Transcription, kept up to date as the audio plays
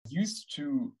used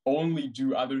to only do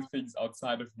other things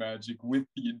outside of magic with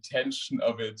the intention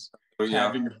of it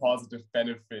having a positive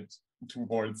benefit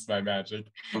towards my magic.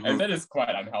 And that is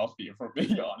quite unhealthy, if we're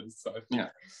being honest. So I think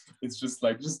it's just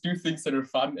like, just do things that are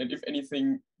fun. And if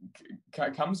anything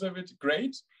comes of it,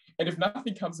 great. And if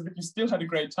nothing comes of it, you still had a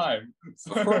great time.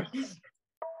 So,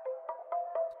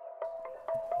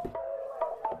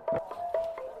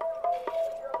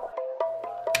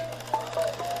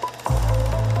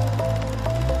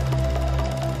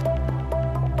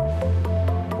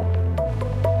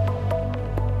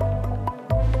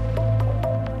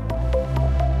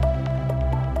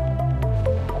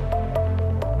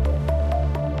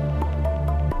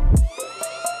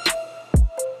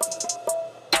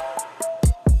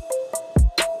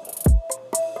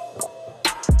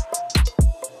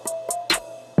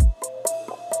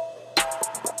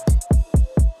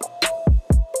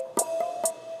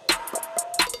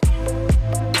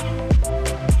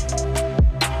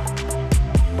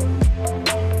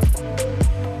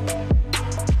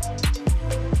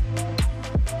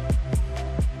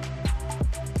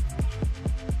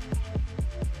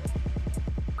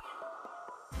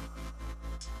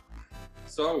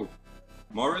 So,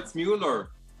 Moritz Mueller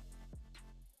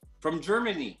from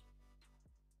Germany.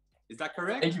 Is that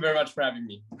correct? thank you very much for having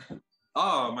me.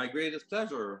 Oh, my greatest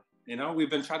pleasure. You know, we've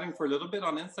been chatting for a little bit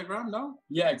on Instagram, no?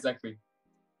 Yeah, exactly.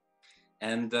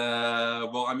 And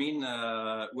well, I mean,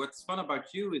 what's fun about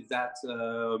you is that,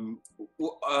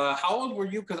 how old were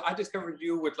you? Because I discovered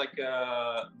you with like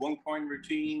a one coin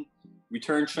routine,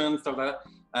 retention, stuff like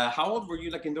that. How old were you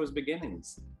like in those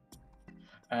beginnings?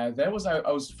 I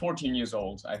was 14 years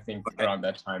old, I think, around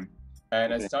that time.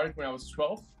 And I started when I was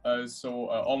 12, so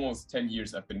almost 10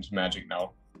 years I've been into magic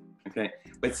now. Okay,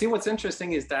 but see what's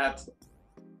interesting is that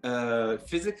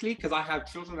physically, because I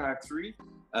have children, I have 3,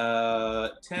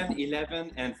 10,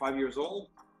 11, and 5 years old.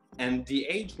 And the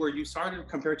age where you started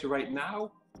compared to right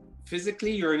now,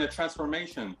 physically, you're in a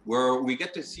transformation where we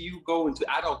get to see you go into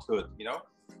adulthood, you know?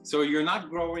 So you're not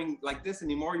growing like this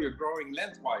anymore, you're growing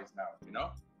lengthwise now, you know?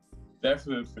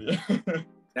 Definitely.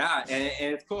 Yeah,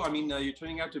 and it's cool. I mean, you're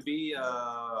turning out to be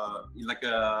like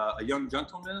a young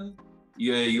gentleman.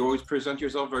 You always present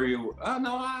yourself very, oh,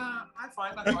 no, I'm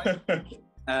fine, I'm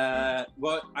fine.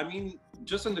 Well, I mean,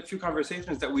 just in the few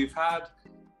conversations that we've had,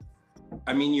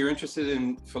 I mean, you're interested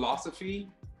in philosophy,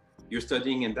 you're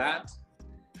studying in that.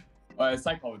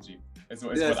 Psychology is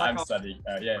what I'm studying.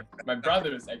 Yeah, my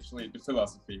brother is actually into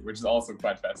philosophy, which is also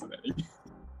quite fascinating.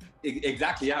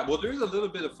 Exactly, yeah. Well, there's a little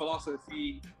bit of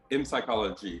philosophy in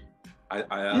psychology,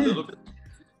 a little bit.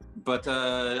 But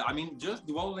I mean, just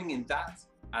dwelling in that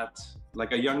at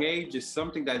like a young age is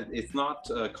something that it's not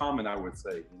common, I would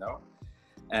say, you know?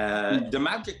 The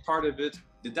magic part of it,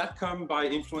 did that come by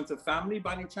influence of family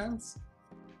by any chance?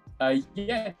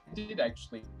 Yeah, it did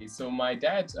actually. So my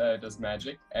dad does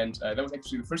magic, and that was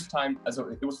actually the first time.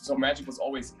 So magic was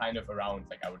always kind of around.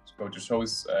 Like I would go to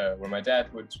shows where my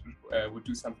dad would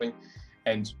do something,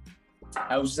 and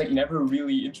I was just like never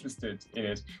really interested in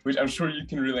it, which I'm sure you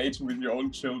can relate to with your own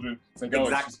children. It's like, oh,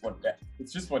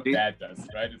 it's just what dad does,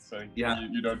 right? It's like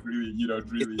you don't really.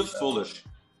 It's just foolish.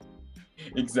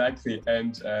 Exactly,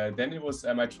 and then it was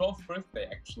my 12th birthday.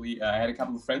 Actually, I had a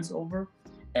couple of friends over.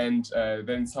 And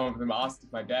then some of them asked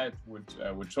if my dad would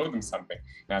show them something.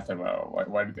 And I thought, well,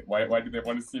 why do they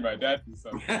want to see my dad do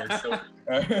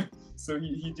something? So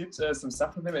he did some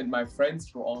stuff with them, and my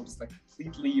friends were all just like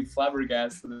completely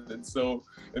flabbergasted and so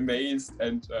amazed.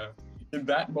 And in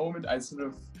that moment, I sort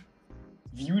of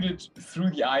viewed it through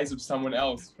the eyes of someone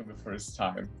else for the first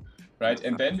time. Right,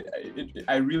 and then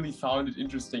I really found it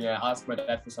interesting. I asked my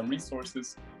dad for some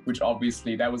resources, which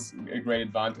obviously that was a great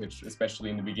advantage, especially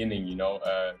in the beginning. You know,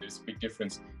 there's a big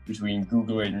difference between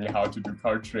Googling how to do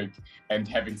card trick and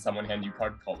having someone hand you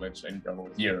card college and go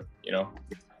here. You know.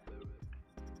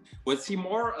 Was he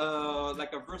more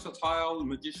like a versatile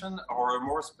magician, or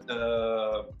more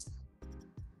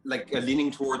like leaning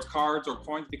towards cards or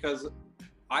coins? Because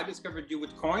I discovered you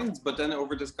with coins, but then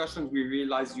over discussions we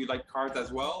realized you like cards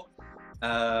as well.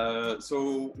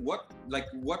 So what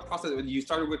process, when you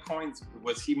started with coins,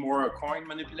 was he more a coin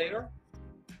manipulator?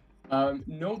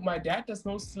 No, my dad does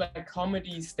mostly like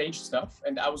comedy stage stuff,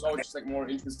 and I was always just like more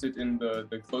interested in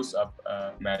the close-up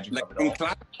magic like of it all. In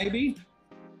class, maybe?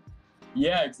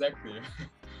 Yeah, exactly.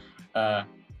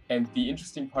 And the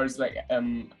interesting part is like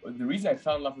the reason I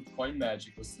fell in love with coin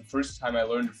magic was the first time I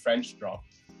learned a French drop,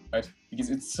 right?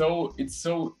 Because it's so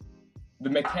the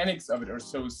mechanics of it are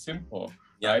so simple,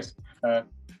 right?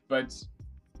 But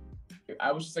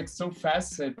I was just like so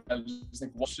fascinated. I was just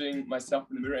like watching myself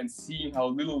in the mirror and seeing how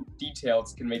little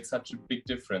details can make such a big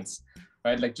difference,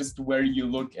 right? Like just where you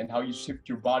look and how you shift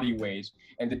your body weight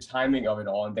and the timing of it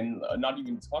all. And then not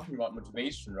even talking about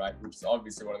motivation, right? Which is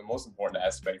obviously one of the most important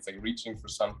aspects, like reaching for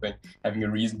something, having a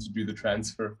reason to do the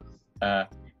transfer.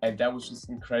 And that was just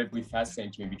incredibly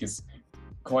fascinating to me, because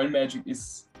coin magic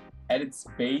is at its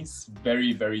base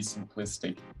very, very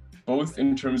simplistic, both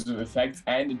in terms of effects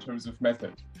and in terms of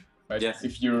method. Right? Yes.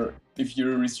 If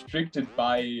you're restricted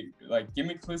by like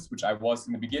gimmick lists, which I was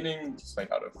in the beginning, just like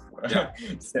out of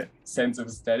sense of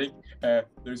aesthetic,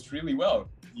 there's really, well,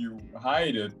 you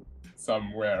hide it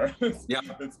somewhere. Yeah.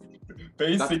 That's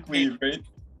basically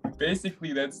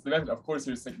that's the method. Of course,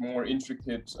 there's like more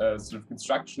intricate sort of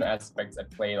construction aspects at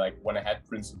play, like one-ahead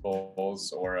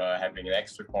principles or having an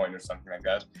extra coin or something like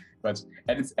that. But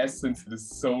at its essence, it is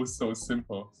so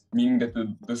simple, meaning that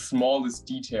the smallest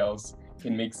details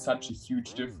can make such a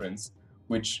huge difference,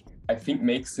 which I think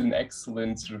makes it an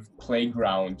excellent sort of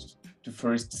playground to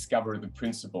first discover the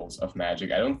principles of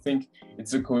magic. I don't think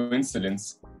it's a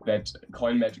coincidence that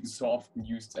coin magic is so often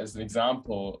used as an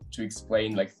example to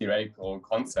explain like theoretical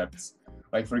concepts.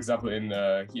 Like, for example, in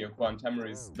here, Juan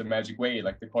Tamari's The Magic Way,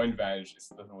 like the coin vanish is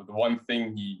the one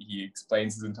thing he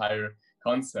explains his entire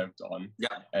concept on.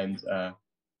 Yeah. And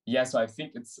so I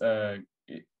think it's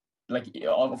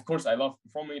of course, I love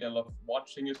performing it, I love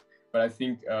watching it, but I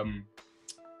think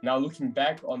now looking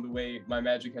back on the way my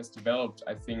magic has developed,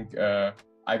 I think I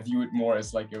view it more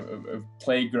as like a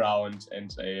playground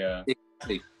and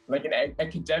like an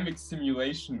academic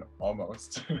simulation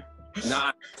almost.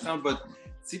 No, but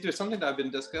see, there's something that I've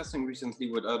been discussing recently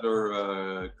with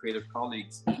other creative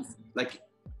colleagues. Like,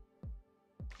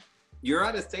 you're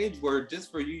at a stage where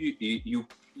just for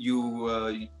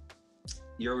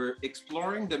you're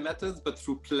exploring the methods, but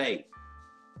through play.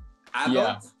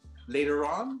 Adults, later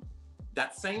on,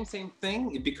 that same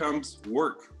thing, it becomes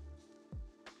work.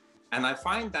 And I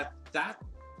find that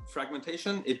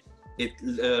fragmentation, it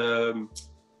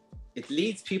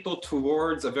leads people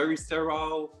towards a very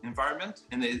sterile environment,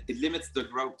 and it limits the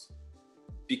growth.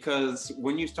 Because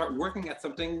when you start working at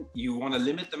something, you want to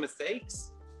limit the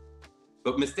mistakes,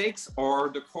 but mistakes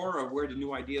are the core of where the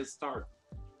new ideas start.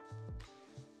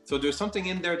 So there's something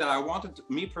in there that I wanted,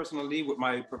 me personally, with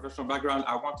my professional background,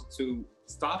 I wanted to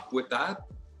stop with that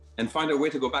and find a way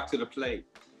to go back to the play,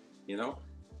 you know?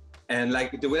 And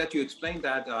like the way that you explained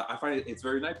that, I find it's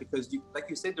very nice, because like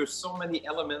you said, there's so many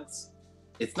elements.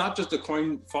 It's not just a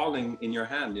coin falling in your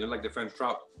hand, you know, like the French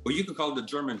drop, or you can call it the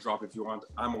German drop if you want.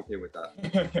 I'm okay with that.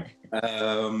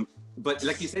 But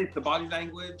like you say, it's the body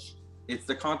language, it's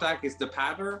the contact, it's the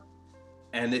pattern.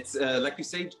 And it's like you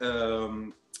say,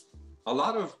 a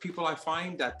lot of people, I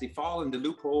find that they fall in the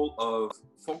loophole of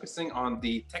focusing on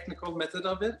the technical method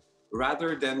of it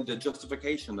rather than the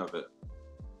justification of it.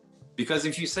 Because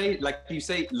if you say, like you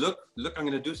say, look, I'm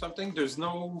going to do something,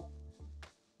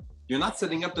 you're not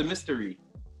setting up the mystery,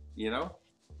 you know?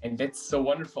 And that's so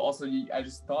wonderful. Also, I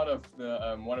just thought of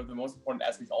the one of the most important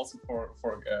aspects also for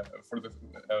the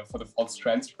false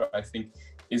transfer, I think,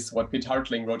 is what Piet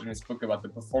Hartling wrote in his book about the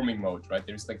performing mode, right?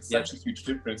 There's like such a huge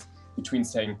difference between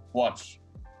saying watch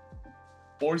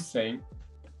or saying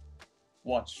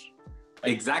watch.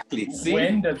 Like, exactly. See?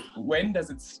 When does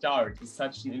it start? Is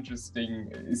such an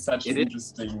interesting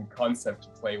concept to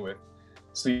play with.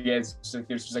 So yes,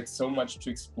 there's just like so much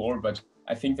to explore, but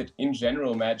I think that in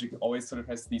general, magic always sort of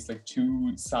has these like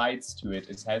two sides to it.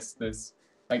 It has this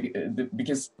like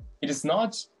because it is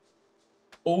not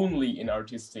only an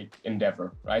artistic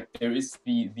endeavor, right? There is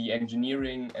the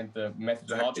engineering and the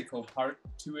methodological part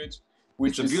to it,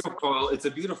 which it's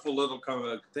a beautiful little kind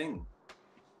of thing.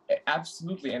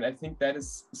 Absolutely, and I think that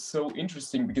is so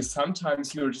interesting, because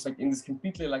sometimes you're just like in this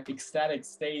completely like ecstatic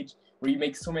state where you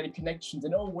make so many connections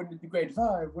and, oh, wouldn't it be great?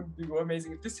 Wouldn't it be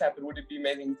amazing if this happened? Would it be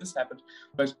amazing if this happened?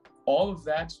 But all of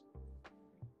that,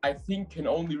 I think, can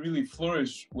only really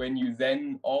flourish when you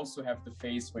then also have the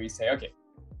phase where you say, okay,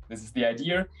 this is the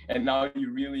idea, and now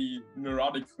you really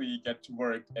neurotically get to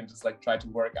work and just like try to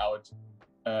work out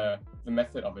the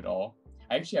method of it all.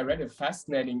 Actually, I read a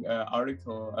fascinating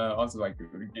article, also like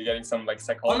getting some like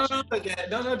psychology.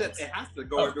 No, that it has to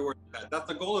go everywhere. That's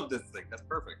the goal of this thing. That's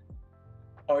perfect.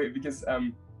 Oh, because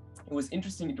it was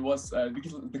interesting. It was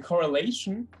because the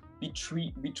correlation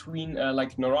between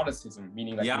like neuroticism,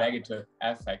 meaning like negative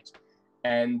affect,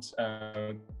 and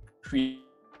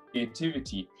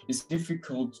creativity is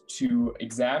difficult to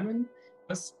examine.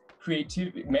 Because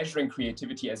measuring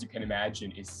creativity, as you can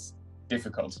imagine, is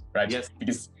difficult, right? Yes.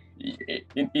 Because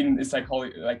in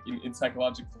psychological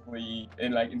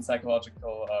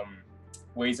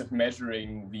ways of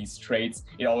measuring these traits,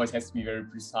 it always has to be very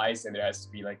precise, and there has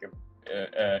to be like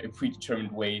a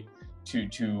predetermined way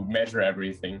to measure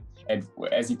everything. And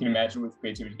as you can imagine, with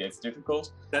creativity, it's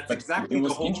difficult. That's but exactly it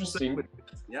was the whole interesting.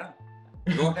 Yeah.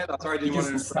 Go ahead. I'm sorry, I didn't want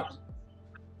to interrupt.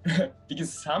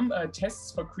 Because some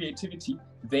tests for creativity,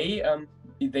 they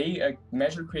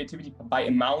measure creativity by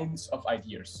amounts of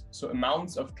ideas, so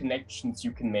amounts of connections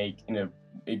you can make in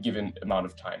a given amount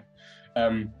of time.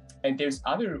 And there's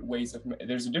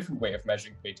there's a different way of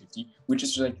measuring creativity, which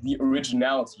is like the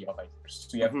originality of ideas.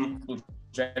 So you have people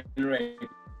generate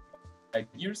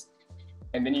ideas,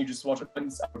 and then you just watch which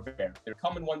ones are rare. There are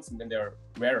common ones, and then there are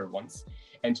rarer ones.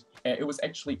 And it was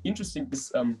actually interesting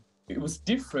because it was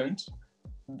different.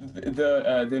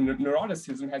 The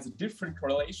neuroticism has a different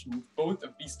correlation with both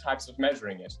of these types of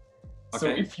measuring it. So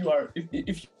if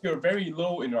you're very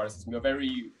low in neuroticism, you're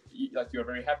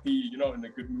very happy, in a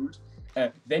good mood,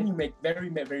 then you make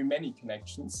very many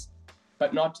connections,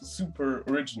 but not super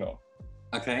original.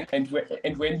 Okay. And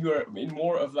when you're in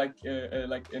more of like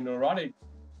a neurotic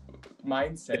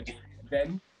mindset,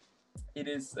 then it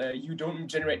is you don't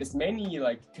generate as many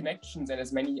connections and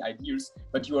as many ideas,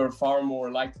 but you are far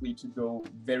more likely to go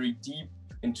very deep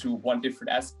into one different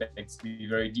aspect, to be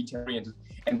very detail oriented,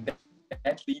 and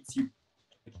that leads you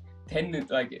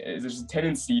there's a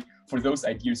tendency for those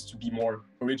ideas to be more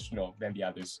original than the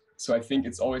others. So I think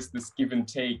it's always this give and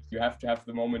take. You have to have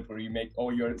the moment where you make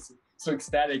you're so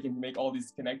ecstatic and you make all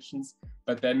these connections,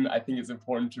 but then I think it's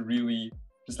important to really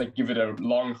just give it a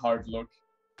long, hard look,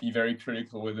 be very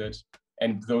critical with it.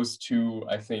 And those two,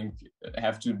 I think,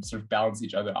 have to sort of balance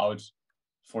each other out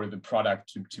for the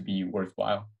product to be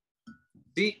worthwhile.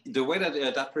 The way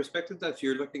that perspective that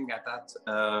you're looking at that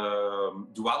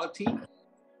duality,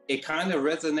 it kind of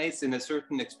resonates in a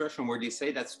certain expression where they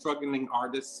say that struggling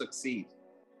artists succeed.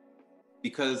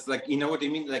 Because you know what I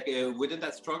mean? Within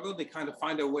that struggle, they kind of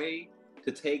find a way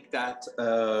to take that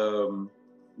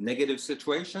negative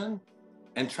situation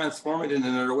and transform it in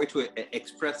another way to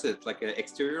express it,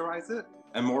 exteriorize it.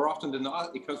 And more often than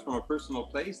not, it comes from a personal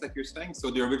place, like you're saying.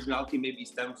 So the originality maybe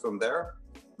stems from there,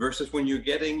 versus when you're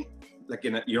getting,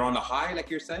 you're on a high, like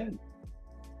you're saying.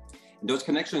 And those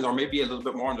connections are maybe a little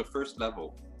bit more on the first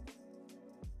level,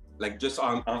 just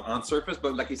on surface.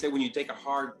 But like you say, when you take a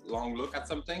hard, long look at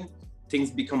something,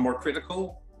 things become more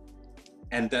critical.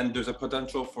 And then there's a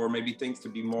potential for maybe things to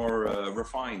be more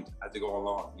refined as they go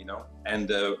along, and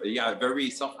very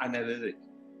self-analytic.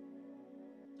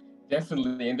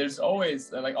 Definitely. And there's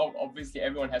always obviously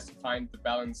everyone has to find the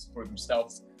balance for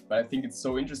themselves, but I think it's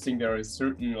so interesting. There are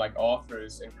certain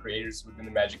authors and creators within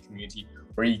the magic community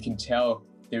where you can tell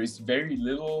there is very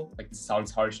little, this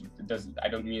sounds harsh, I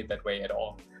don't mean it that way at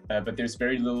all, but there's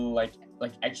very little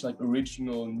actual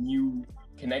original new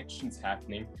connections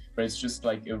happening, but it's just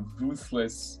a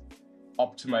ruthless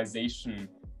optimization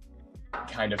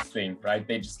kind of thing, right?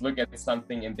 They just look at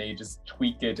something and they just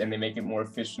tweak it and they make it more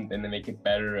efficient and they make it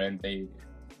better, and they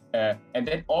and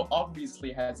that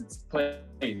obviously has its place.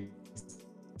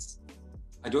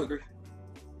 I do agree.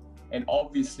 And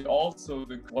obviously also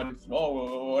what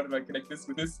if I connect this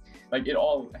with this? It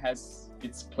all has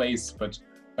its place, but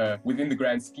within the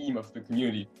grand scheme of the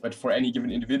community. But for any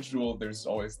given individual, there's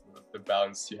always the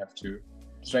balance you have to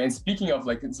try. And speaking of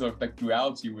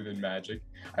duality within magic,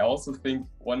 I also think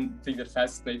one thing that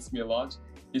fascinates me a lot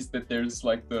is that there's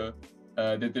the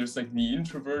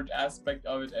introvert aspect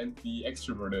of it and the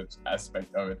extroverted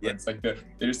aspect of it. Yeah. It's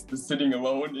there's the sitting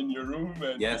alone in your room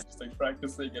and just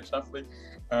practicing and shuffling,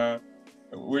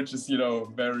 which is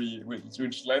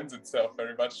which lends itself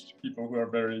very much to people who are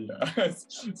very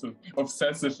sort of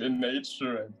obsessive in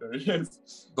nature and very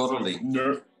totally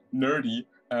nerdy.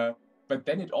 But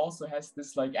then it also has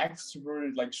this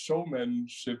extroverted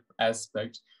showmanship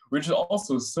aspect, which is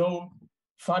also so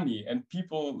funny, and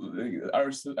people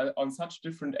are on such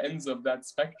different ends of that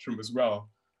spectrum as well,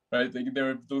 right? There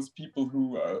are those people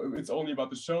who it's only about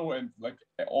the show, and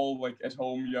all at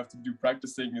home you have to do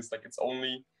practicing is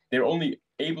they're only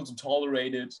able to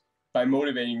tolerate it by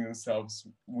motivating themselves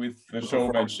with the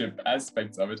showmanship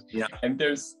aspects of it. Yeah. And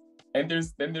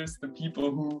then there's the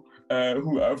people who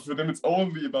are, for them it's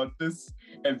only about this,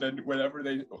 and then whenever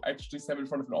they actually step in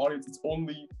front of an audience, it's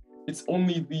only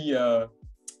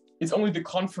the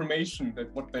confirmation that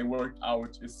what they worked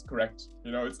out is correct.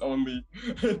 It's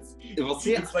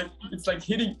like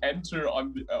hitting enter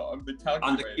on the calculator.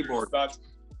 On the keyboard.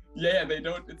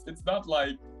 It's not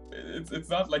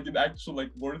an actual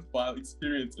worthwhile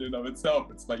experience in and of itself.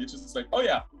 It's just oh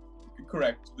yeah,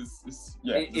 correct. This is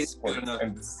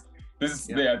and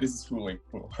this is fooling.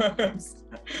 Cool. That's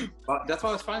what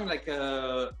I was finding.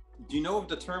 Do you know of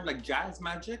the term jazz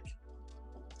magic?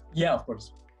 Yeah, of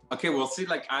course. Okay, well, see,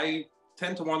 I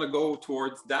tend to want to go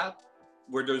towards that,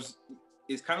 where there's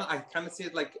is I kind of see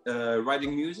it like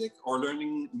writing music or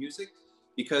learning music,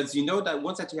 because you know that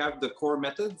once that you have the core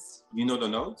methods, you know the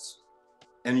notes,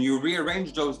 and you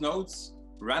rearrange those notes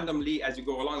randomly as you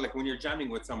go along, like when you're jamming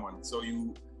with someone. So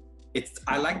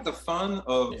I like the fun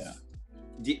of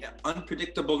the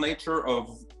unpredictable nature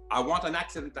of, I want an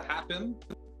accident to happen,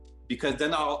 because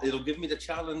then it'll give me the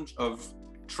challenge of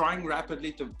trying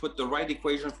rapidly to put the right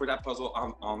equation for that puzzle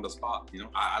on the spot. You know,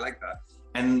 I like that.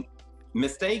 And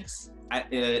mistakes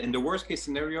in the worst case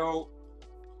scenario,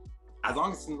 as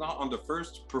long as it's not on the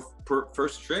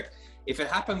first trick, if it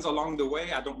happens along the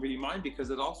way, I don't really mind, because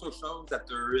it also shows that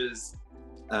there is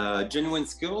genuine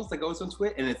skills that goes into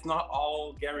it, and it's not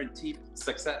all guaranteed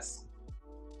success.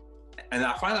 And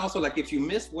I find also, like, if you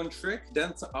miss one trick,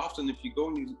 then often if you go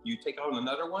and you take out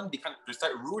another one, they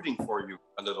start rooting for you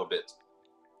a little bit.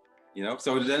 You know,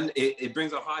 so then it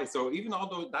brings a high. So even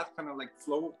although that kind of like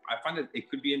flow, I find it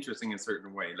could be interesting in a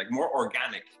certain way, like more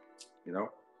organic, you know?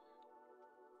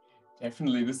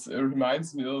 Definitely. This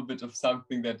reminds me a little bit of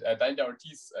something that Daniel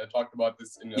Mortiz talked about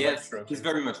this in a lecture. Yes, he's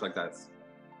very much like that.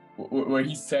 Where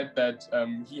he said that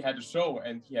he had a show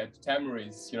and he had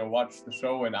Tamaris, you know, watch the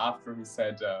show, and after he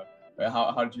said,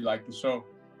 how did you like the show?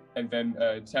 And then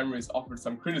Tamaris offered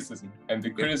some criticism, and the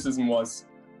criticism was,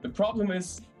 the problem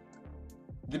is,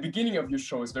 the beginning of your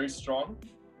show is very strong,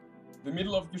 the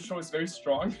middle of your show is very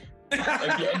strong, and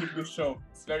the end of your show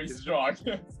is very strong.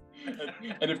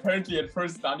 and apparently at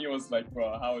first Daniel was like,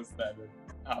 well, how is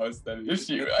that an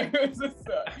issue?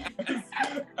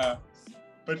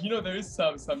 But you know, there is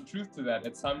some truth to that.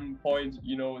 At some point,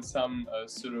 you know, some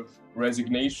sort of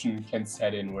resignation can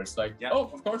set in, where it's like, oh,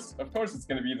 of course it's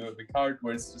going to be the card,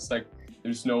 where it's just like,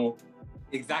 there's no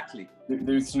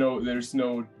there's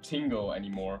no tingle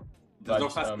anymore. There's no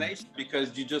fascination,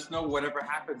 because you just know whatever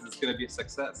happens, it's going to be a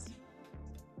success.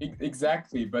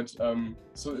 Exactly, but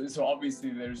so obviously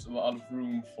there's a lot of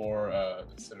room for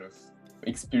sort of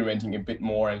experimenting a bit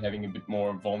more and having a bit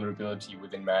more vulnerability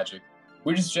within Magic,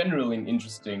 which is generally an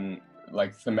interesting,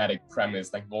 like, thematic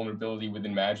premise, like vulnerability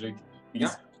within Magic,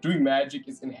 because doing Magic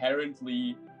is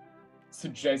inherently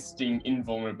suggesting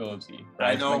invulnerability,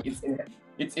 right? I know. Like,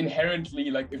 it's inherently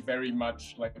like a very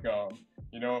much like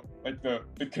you know, like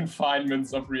the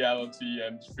confinements of reality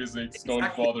and physics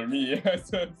don't bother me.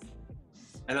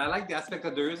 And I like the aspect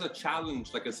that there is a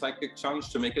challenge, like a psychic challenge,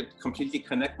 to make it completely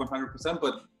connect 100%,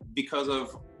 but because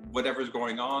of whatever's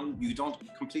going on, you don't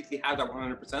completely have that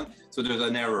 100%. So there's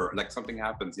an error, like something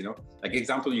happens, you know? Like,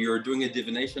 example, you're doing a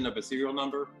divination of a serial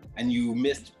number and you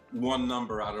missed one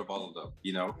number out of all of them,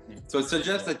 you know? So it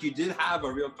suggests that you did have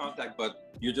a real contact,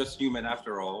 but you're just human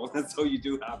after all. And so you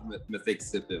do have mistakes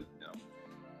slip in, you know?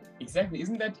 Exactly.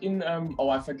 Isn't that in,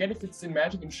 I forget if it's in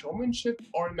Magic and Showmanship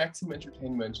or in Maximum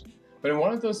Entertainment. But in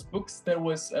one of those books, there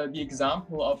was the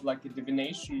example of like a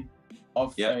divination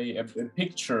of a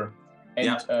picture.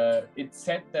 And it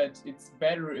said that it's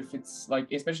better if it's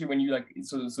like, especially when you like,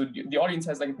 so the audience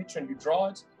has like a picture and you draw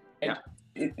it. And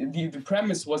the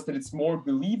premise was that it's more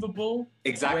believable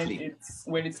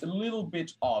when it's a little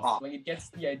bit off. Like, it gets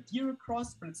the idea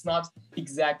across, but it's not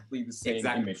exactly the same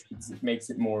image. It makes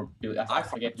it more, I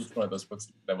forget which one of those books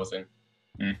that was in.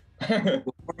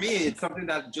 For me, it's something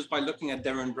that just by looking at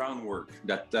Darren Brown work,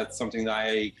 that's something that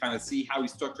I kind of see how he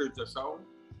structured the show.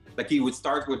 Like, he would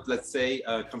start with, let's say,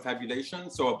 confabulation,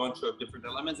 so a bunch of different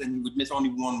elements, and he would miss only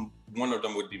one of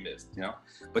them would be missed, you know.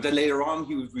 But then later on,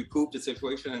 he would recoup the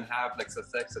situation and have like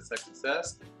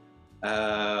success,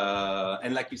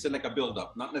 and like you said, like a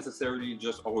build-up, not necessarily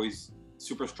just always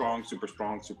super strong.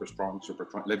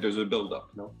 Like, there's a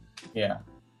build-up, you know. Yeah.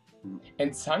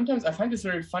 And sometimes I find this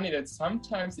very funny that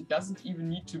sometimes it doesn't even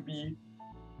need to be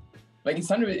like,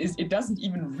 it doesn't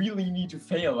even really need to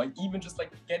fail. Like, even just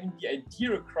like getting the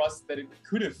idea across that it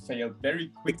could have failed very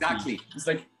quickly. Exactly. Just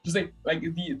like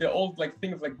the old like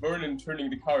thing of like Vernon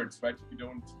turning the cards, right? You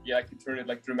don't you turn it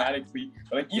like dramatically,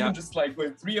 but like even just like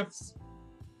when three of,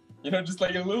 you know, just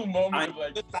like a little moment of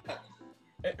like,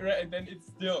 right, and then it's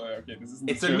still okay. This isn't.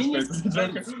 It's a mini,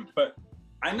 but.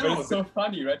 I know. But it's so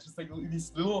funny, right? Just like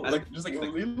these little, like a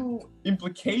little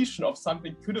implication of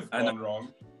something could have gone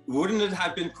wrong. Wouldn't it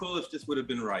have been cool if this would have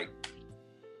been right?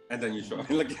 And then you show it.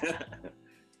 Like,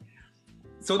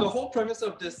 so the whole premise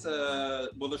of this,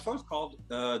 the show is called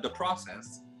The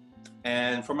Process.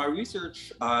 And from my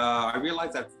research, I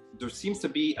realized that there seems to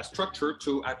be a structure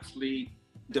to actually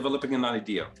developing an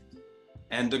idea.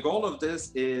 And the goal of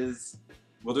this is,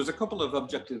 well, there's a couple of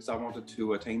objectives I wanted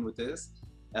to attain with this.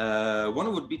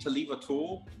 One would be to leave a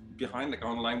tool behind, like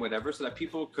online, whatever, so that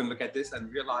people can look at this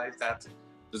and realize that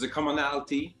there's a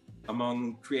commonality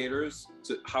among creators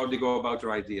to how they go about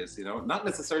their ideas, you know, not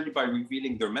necessarily by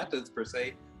revealing their methods per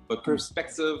se, but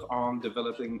perspective on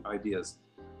developing ideas.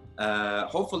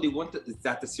 Hopefully once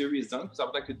that the series is done, because I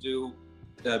would like to do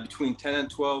between 10 and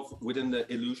 12 within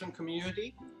the illusion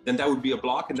community, then that would be a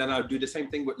block. And then I would do the same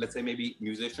thing with, let's say, maybe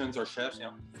musicians or chefs, you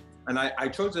know. And I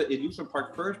chose the illusion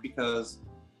part first because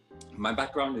my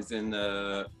background is in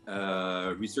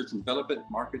research and development,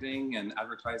 marketing and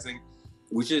advertising,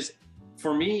 which is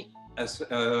for me as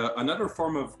another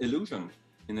form of illusion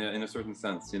in a certain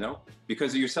sense, you know,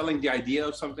 because you're selling the idea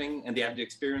of something and they have the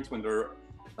experience when they're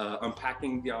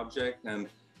unpacking the object. And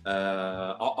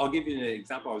I'll give you an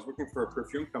example. I was working for a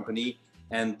perfume company,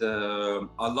 and a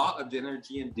lot of the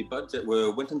energy and the budget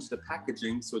went into the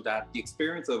packaging so that the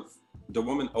experience of the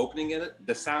woman opening it,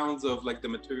 the sounds of like the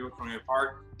material coming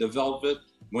apart, the velvet,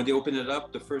 when they open it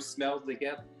up, the first smells they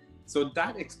get. So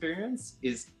that experience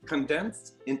is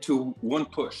condensed into one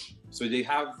push. So they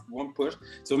have one push.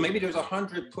 So maybe there's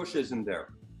 100 pushes in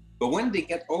there. But when they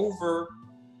get over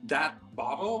that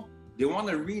bottle, they want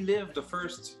to relive the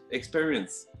first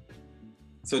experience.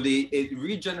 So it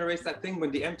regenerates that thing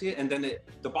when they empty it, and then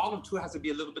the bottle too has to be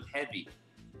a little bit heavy,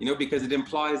 you know, because it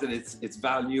implies that it's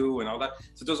value and all that.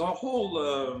 So there's a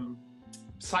whole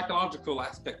psychological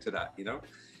aspect to that, you know.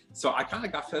 So I kind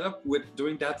of got fed up with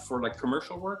doing that for like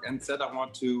commercial work and said I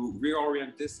want to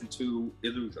reorient this into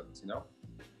illusions, you know.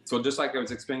 So just like I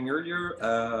was explaining earlier,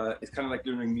 it's kind of like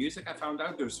learning music. I found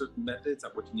out there's certain methods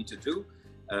of what you need to do.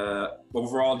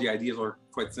 Overall, the ideas are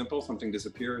quite simple. Something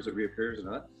disappears, it reappears,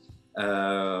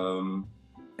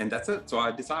 and that's it. So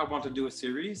I decided I want to do a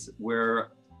series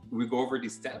where we go over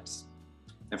these steps.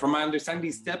 And from my understanding,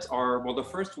 these steps are, well, the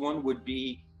first one would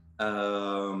be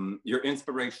your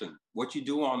inspiration, what you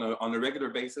do on a regular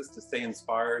basis to stay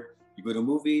inspired. You go to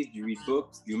movies, you read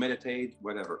books, you meditate,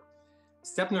 whatever.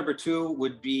 Step number 2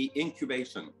 would be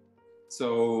incubation.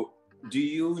 So do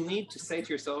you need to say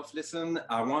to yourself, listen,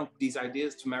 I want these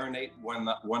ideas to marinate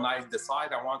when I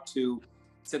decide I want to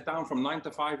sit down from 9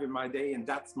 to 5 in my day, and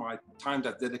that's my time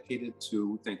that's dedicated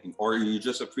to thinking? Or are you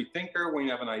just a free thinker when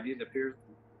you have an idea that appears?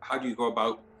 How do you go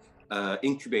about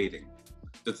incubating?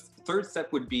 The third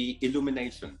step would be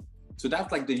illumination. So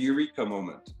that's like the eureka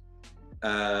moment.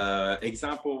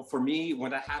 Example for me, when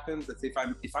that happens, let's say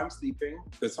if I'm sleeping,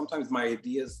 because sometimes my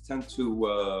ideas tend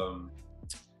to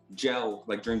gel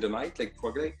like during the night, like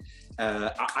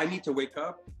I need to wake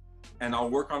up and I'll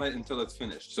work on it until it's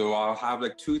finished. So I'll have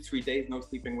like 2-3 days no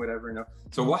sleeping, whatever, you know.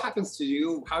 So what happens to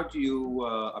you? How do you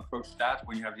approach that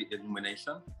when you have the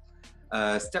illumination?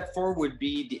 Step 4 would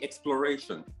be the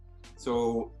exploration.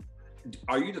 So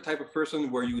are you the type of person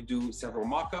where you do several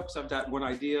mock-ups of that one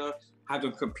idea, have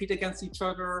them compete against each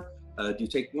other? Do you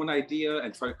take one idea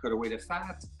and try to cut away the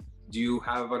fat? Do you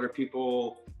have other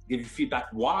people give you feedback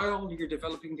while you're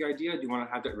developing the idea? Do you want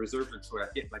to have that reserved and show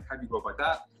that hit? Like, how do you go about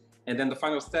that? And then the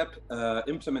final step,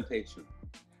 implementation.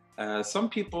 Some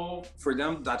people, for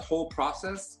them, that whole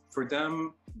process, for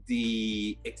them,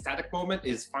 the ecstatic moment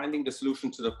is finding the solution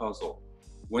to the puzzle.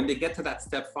 When they get to that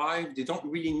step 5, they don't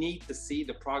really need to see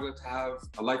the product have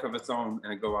a life of its own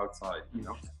and go outside, you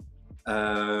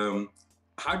know?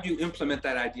 How do you implement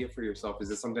that idea for yourself? Is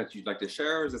it something that you'd like to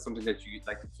share? Is it something that you'd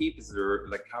like to keep? Is there,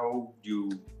 like, how do you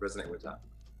resonate with that?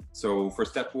 So for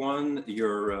step 1,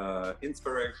 your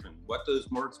inspiration. What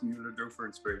does Moritz Mueller do for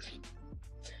inspiration?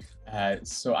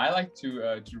 So I like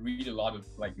to read a lot of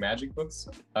like magic books.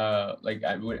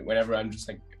 Whenever I'm just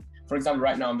like, for example,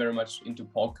 right now I'm very much into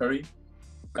Paul Curry.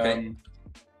 Okay.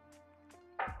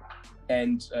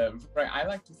 I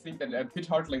like to think that Pitt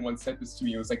Hartling once said this to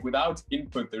me. It was like, without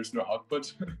input, there's no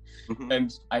output. Mm-hmm.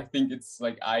 And I think it's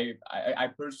like, I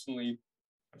personally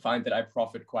find that I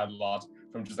profit quite a lot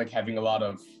from just like reading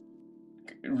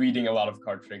a lot of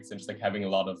card tricks and just like having a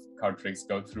lot of card tricks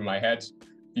go through my head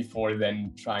before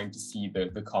then trying to see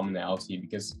the commonality,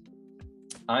 because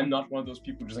I'm not one of those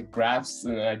people who just like grabs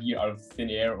an idea out of thin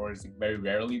air, or it's like very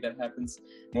rarely that happens.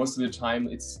 Most of the time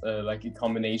it's like a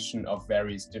combination of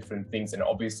various different things, and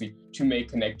obviously to make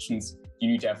connections you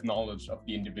need to have knowledge of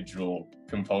the individual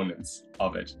components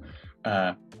of it.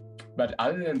 But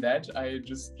other than that, I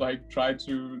just like try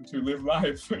to live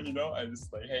life, you know. I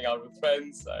just like hang out with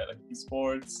friends, I like to do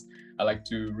sports, I like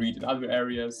to read in other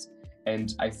areas,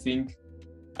 and I think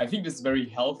it's very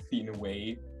healthy in a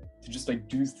way to just like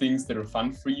do things that are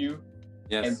fun for you.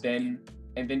 Yes.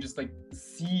 and then just like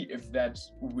see if that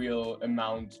will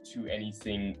amount to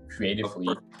anything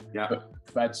creatively. Yeah.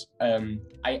 But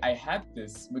I had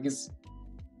this because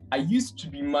I used to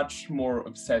be much more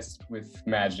obsessed with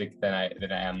magic than I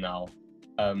am now.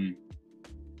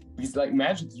 Because like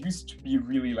magic used to be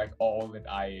really like all that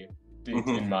I did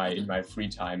in my free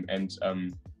time. And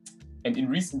in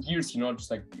recent years,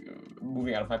 just like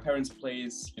moving out of my parents'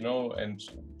 place, and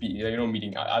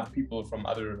meeting other people from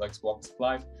other like walks of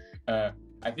life,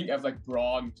 I think I've like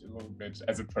broadened a little bit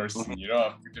as a person.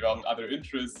 I've developed other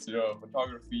interests.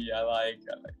 Photography I like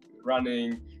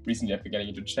running. Recently I've been getting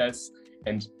into chess,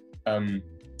 and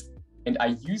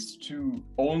I used to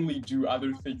only do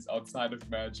other things outside of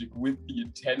magic with the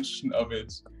intention of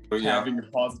it having a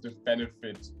positive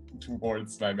benefit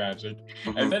towards my magic.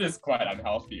 And that is quite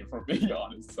unhealthy, if we're being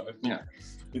honest. So I think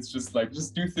it's just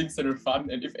do things that are fun,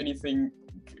 and if anything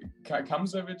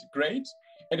comes of it, great.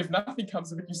 And if nothing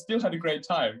comes of it, you still had a great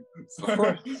time. So,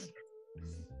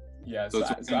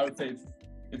 so I would say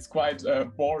it's quite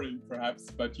boring, perhaps,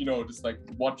 but just like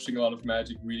watching a lot of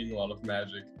magic, reading a lot of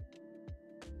magic.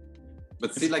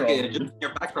 But see, like just in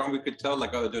your background, we could tell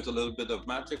like, there's a little bit of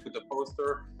magic with the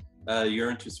poster.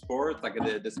 You're into sport, like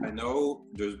this I know.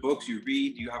 There's books you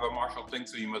read. You have a martial thing,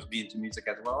 so you must be into music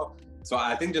as well. So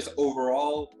I think just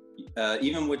overall,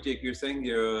 even with you're saying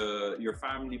your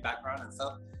family background and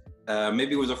stuff,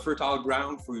 maybe it was a fertile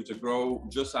ground for you to grow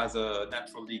just as a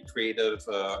naturally creative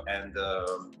and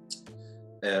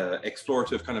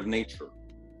explorative kind of nature.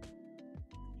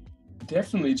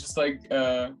 Definitely, just like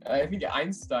I think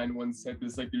Einstein once said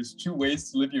this, like there's two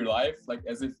ways to live your life, like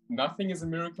as if nothing is a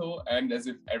miracle and as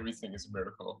if everything is a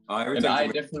miracle. And I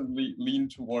definitely lean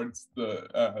towards the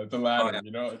latter.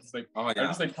 It's like I'm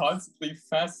just like constantly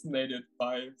fascinated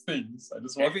by things. I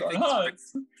just want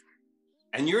to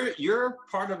and you're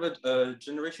part of a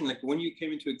generation, like when you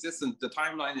came into existence, the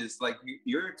timeline is like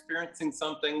you're experiencing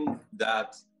something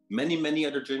that many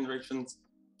other generations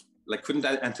like couldn't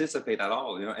anticipate at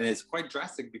all, and it's quite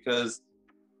drastic because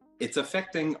it's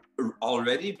affecting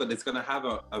already, but it's going to have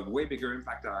a way bigger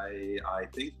impact, I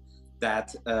think,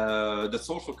 that the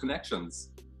social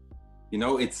connections,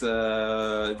 it's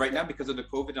right now because of the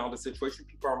COVID and all the situation,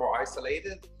 people are more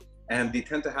isolated and they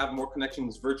tend to have more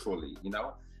connections virtually.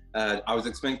 I was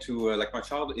explaining to like my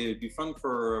child, it'd be fun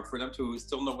for them to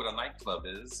still know what a nightclub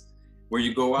is, where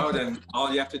you go out and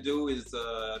all you have to do is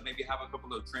maybe have a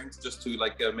couple of drinks just to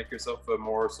like make yourself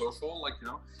more social,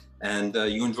 and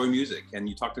you enjoy music and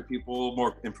you talk to people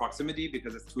more in proximity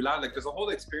because it's too loud. Like there's a whole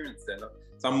experience there.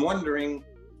 So I'm wondering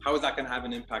how is that going to have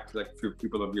an impact like for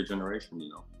people of your generation?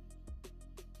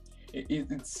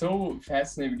 It's so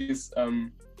fascinating because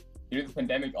the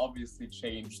pandemic obviously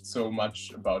changed so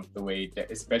much about the way that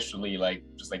especially like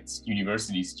just like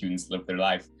university students live their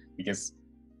life, because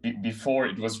before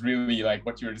it was really like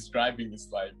what you're describing is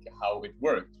like how it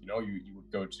worked. You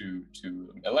would go to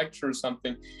a lecture or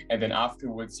something, and then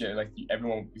afterwards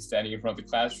everyone would be standing in front of the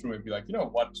classroom and be like,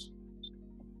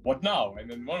 what now? And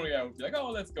then one guy would be like, oh,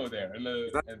 let's go there, and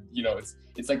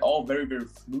it's like all very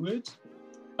fluid,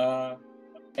 and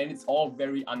it's all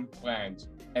very unplanned.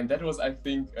 And that was, I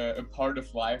think, a part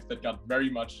of life that got very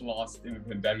much lost in the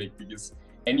pandemic, because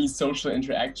any social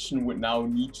interaction would now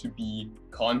need to be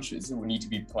conscious. It would need to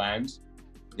be planned.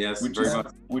 Yes, which is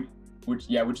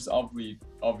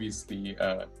obviously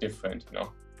different,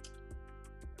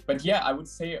 But yeah, I would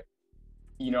say,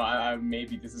 I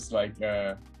maybe this is like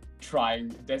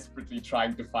desperately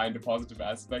trying to find a positive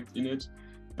aspect in it.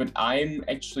 But I'm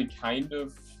actually kind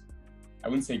of, I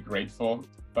wouldn't say grateful,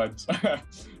 but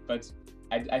but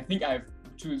I think I've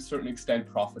to a certain extent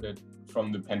profited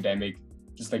from the pandemic,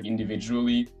 just like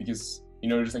individually, because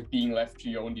just like being left to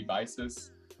your own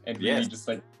devices and really just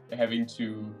like having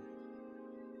to,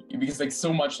 because like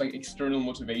so much like external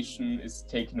motivation is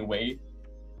taken away,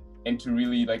 and to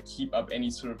really like keep up any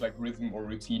sort of like rhythm or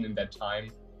routine in that time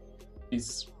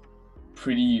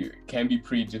can be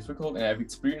pretty difficult. And I've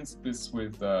experienced this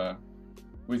with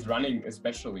running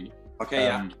especially.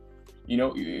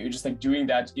 Just like doing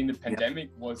that in the pandemic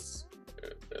was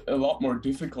a lot more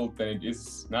difficult than it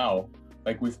is now.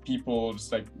 Like with people,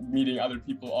 just like meeting other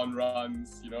people on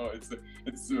runs,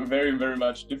 it's very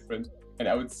much different. And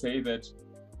I would say that,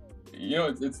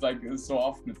 it's like so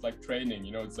often it's like training.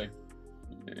 It's like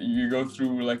you go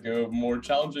through like a more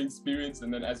challenging experience,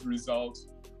 and then as a result,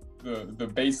 the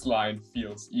baseline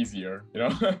feels easier.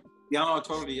 Yeah, no,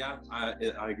 totally. Yeah,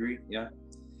 I agree. Yeah.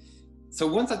 So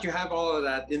once that you have all of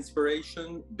that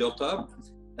inspiration built up,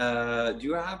 do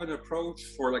you have an approach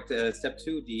for like the step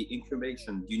 2, the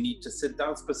incubation? Do you need to sit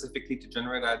down specifically to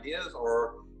generate ideas,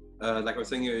 or like I was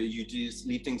saying, you just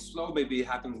leave things slow? Maybe it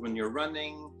happens when you're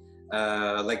running.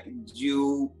 Like, do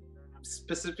you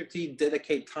specifically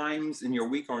dedicate times in your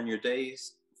week or in your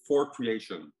days for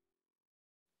creation?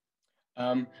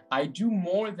 I do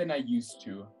more than I used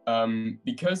to,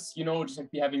 because, just like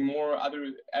having more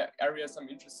other areas I'm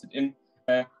interested in,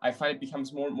 I find it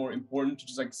becomes more and more important to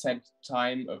just like set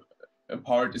time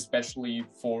apart, especially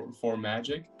for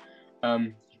magic.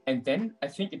 And then I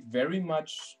think it very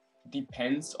much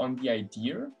depends on the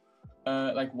idea,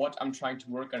 like what I'm trying to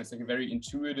work on. It's like a very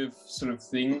intuitive sort of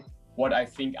thing, what I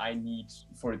think I need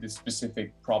for this specific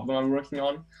problem I'm working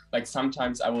on. Like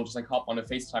sometimes I will just like hop on a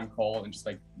FaceTime call and just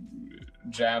like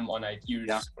jam on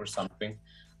ideas or something.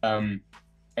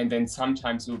 And then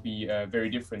sometimes it will be very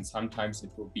different. Sometimes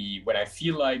it will be when I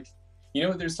feel like, you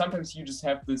know, there's sometimes you just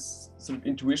have this sort of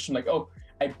intuition like, oh,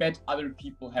 I bet other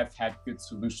people have had good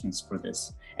solutions for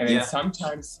this. And then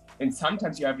sometimes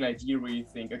you have an idea where you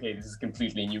think, okay, this is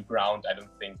completely new ground. I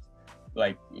don't think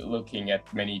like looking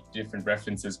at many different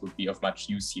references would be of much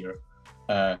use here.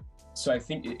 So I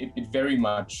think it very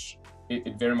much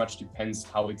depends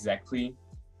how exactly.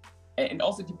 And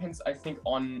also it depends, I think,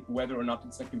 on whether or not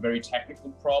it's like a very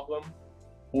technical problem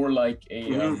or like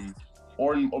a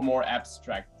or a more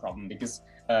abstract problem. Because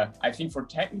I think for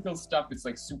technical stuff, it's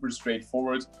like super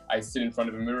straightforward. I sit in front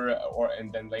of a mirror,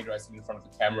 and then later I sit in front of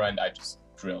the camera and I just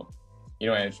drill. You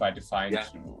know, and I try to find,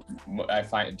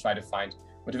 try to find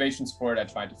motivations for it. I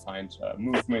try to find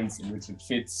movements in which it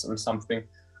fits or something.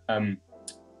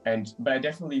 But I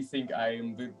definitely think I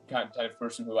am the kind of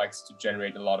person who likes to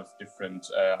generate a lot of different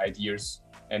ideas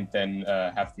and then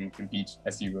have them compete,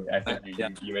 as you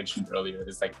mentioned earlier.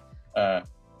 It's like,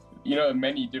 you know,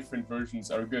 many different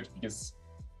versions are good because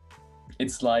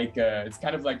it's like, it's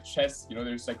kind of like chess, you know,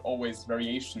 there's like always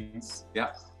variations.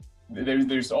 Yeah.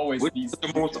 There's always these.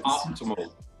 The most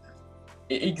optimal.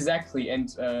 Exactly,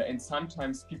 and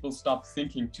sometimes people stop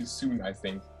thinking too soon, I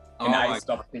think. And I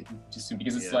stop thinking too soon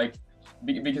because it's like,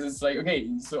 okay,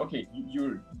 so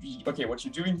what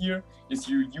you're doing here is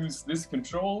you use this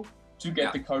control to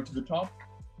get the card to the top.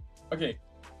 Okay,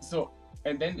 so,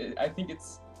 and then I think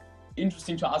it's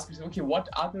interesting to ask yourself, okay, what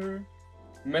other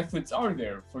methods are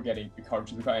there for getting the card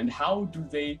to the card, and how do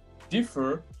they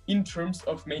differ in terms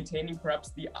of maintaining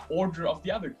perhaps the order of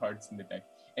the other cards in the deck?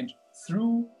 And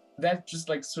through that just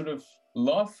like sort of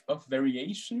love of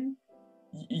variation,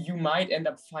 you might end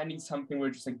up finding something where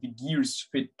just like the gears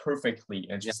fit perfectly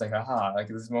and it's just like, aha, like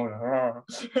this moment, where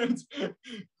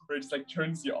it just like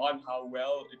turns you on how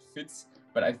well it fits.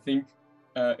 But I think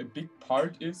a big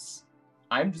part is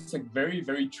I'm just like very,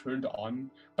 very turned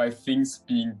on by things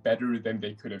being better than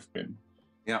they could have been.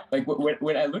 Yeah. Like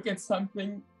when I look at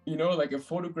something, you know, like a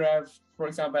photograph, for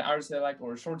example, by artists I like,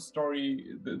 or a short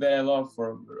story that I love,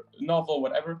 or a novel,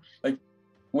 whatever, like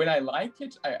when I like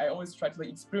it, I always try to like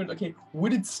experiment, okay,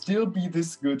 would it still be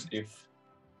this good if?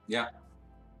 Yeah.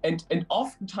 And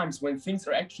oftentimes when things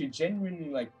are actually genuinely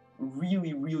like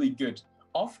really, really good,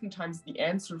 oftentimes the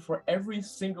answer for every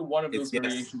single one of those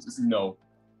variations is no.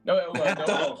 No,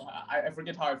 I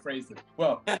forget how I phrased it.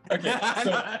 Well, okay,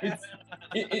 so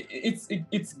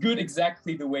it's good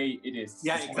exactly the way it is.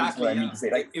 Yeah, exactly. What I mean to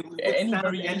say. Like it would any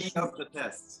variation of the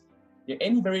tests. Yeah,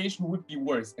 any variation would be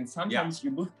worse. And sometimes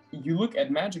you look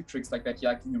at magic tricks like that.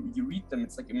 You read them.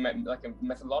 It's like a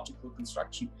methodological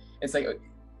construction. It's like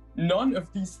none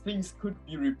of these things could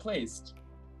be replaced.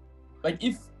 Like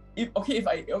if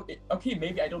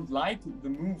maybe I don't like the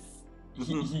move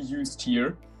he used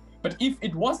here. But if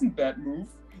it wasn't that move,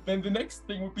 then the next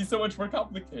thing would be so much more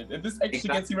complicated. And this actually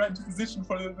gets you right into position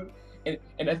for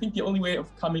and I think the only way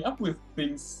of coming up with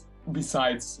things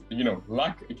besides, you know,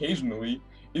 luck occasionally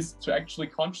is to actually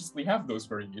consciously have those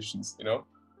variations, you know?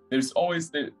 There's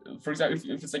always, for example,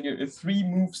 if it's like a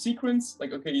 3-move sequence,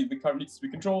 like, okay, the card needs to be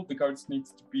controlled, the card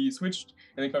needs to be switched,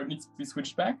 and the card needs to be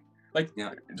switched back. Like,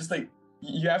 just like,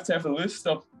 you have to have a list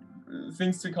of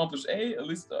things to accomplish A, a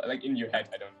list, like in your head,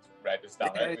 I don't write this down.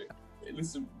 Right? A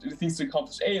list of things to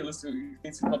accomplish A, a list of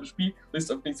things to accomplish B, a list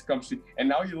of things to accomplish C. And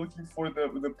now you're looking for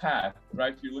the path,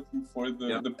 right? You're looking for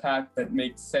the path that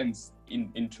makes sense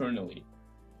internally.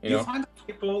 You know? Find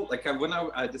people, like when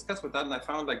I discussed with that, and I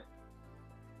found like,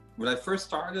 when I first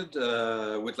started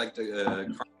with like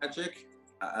the card magic,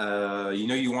 you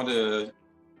know, you want to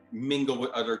mingle with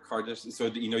other cardists, so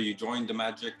that, you know, you join the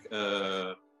magic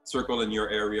circle in your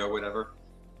area, whatever.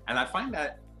 And I find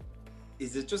that,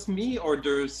 is it just me, or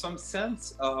there's some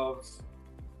sense of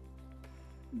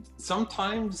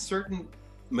sometimes certain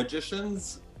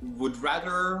magicians would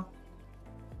rather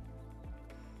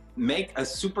make a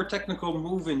super technical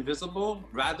move invisible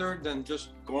rather than just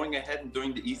going ahead and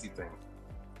doing the easy thing.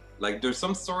 Like there's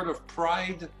some sort of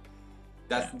pride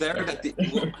that's there that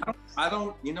I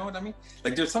don't, you know what I mean?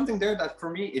 Like there's something there that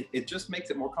for me, it just makes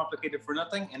it more complicated for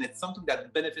nothing. And it's something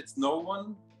that benefits no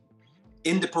one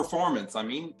in the performance. I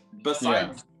mean,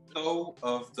 besides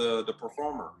of the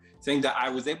performer, saying that I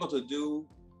was able to do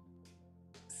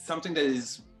something that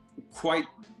is quite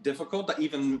difficult that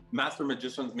even master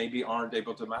magicians maybe aren't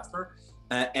able to master,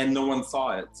 and no one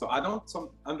saw it. So I don't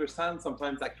understand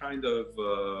sometimes that kind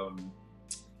of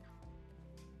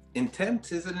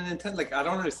intent. Is it an intent? Like, I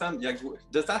don't understand. Like,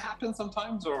 does that happen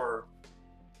sometimes, or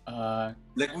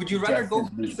like, would you rather go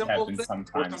for the simple thing,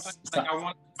 sometimes like, I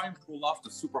want to try and pull off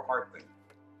the super hard thing?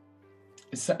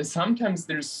 Sometimes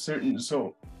there's certain,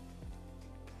 so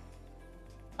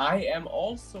I am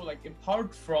also like,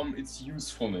 apart from its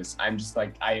usefulness, I'm just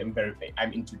like, I'm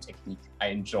into technique. I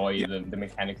enjoy the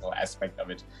mechanical aspect of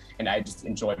it, and I just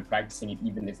enjoy practicing it,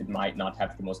 even if it might not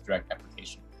have the most direct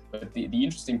application. But the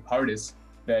interesting part is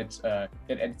that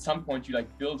that at some point you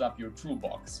like build up your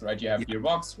toolbox, right? You have your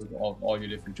box with all your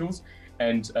different tools,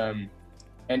 and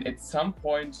at some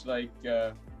point, like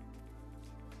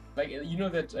you know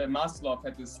that Maslov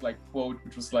had this like quote,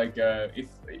 which was like,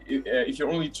 if your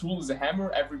only tool is a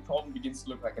hammer, every problem begins to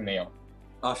look like a nail.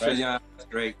 Oh, right? Sure, yeah, that's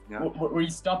great. Yeah. Where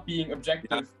you stop being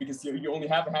objective because you only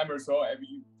have a hammer, so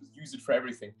you use it for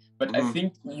everything. But I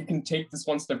think you can take this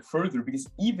one step further, because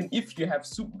even if you have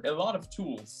a lot of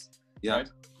tools, right,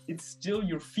 it's still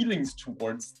your feelings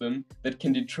towards them that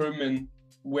can determine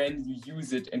when you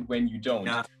use it and when you don't.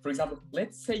 For example,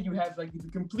 let's say you have like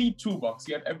the complete toolbox,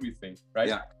 you have everything,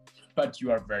 right? But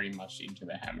you are very much into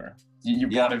the hammer. You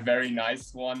bought a very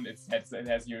nice one. It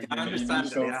has your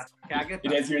initials.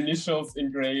 It has your initials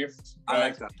engraved. Right? I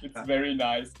like that. It's very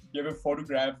nice. You have a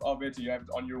photograph of it. You have it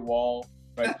on your wall.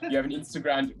 Right? You have an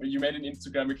Instagram. You made an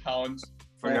Instagram account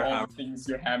for all the things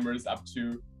your hammer is up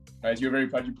to. Right? You're very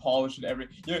proud. You polish it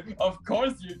of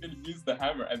course, you're going to use the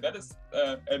hammer, and that is,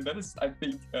 I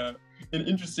think, an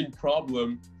interesting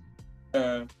problem.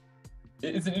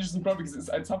 It's an interesting problem because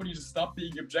at some point you just stop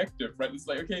being objective, right? It's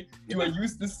like, okay, do I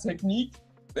use this technique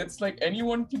that's like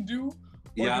anyone can do,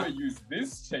 or do I use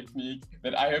this technique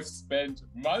that I have spent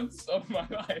months of my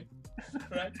life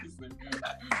practicing,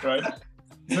 right?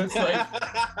 So it's like,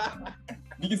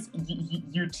 because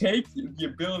you take the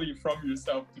ability from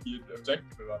yourself to be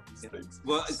objective about these things.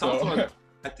 Well, it's also,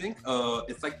 I think,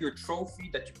 it's like your trophy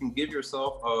that you can give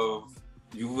yourself of,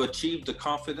 you've achieved the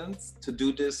confidence to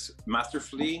do this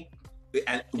masterfully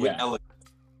and with elegance.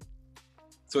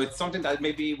 So it's something that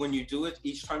maybe when you do it,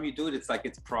 each time you do it, it's like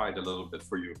it's pride a little bit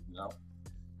for you, you know?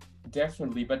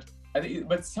 Definitely, but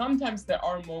sometimes there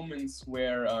are moments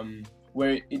where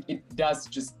it does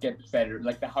just get better.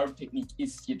 Like the hard technique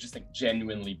is just like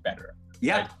genuinely better.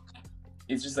 Like,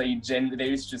 it's just like there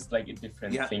is just like a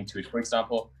different thing to it. For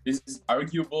example, this is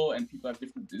arguable and people have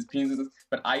different opinions,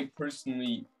 but I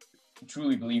personally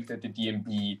truly believe that the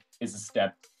DMB is a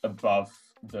step above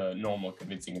the normal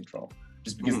convincing control,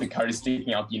 just because the card is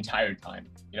sticking out the entire time.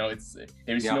 You know,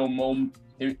 there's no moment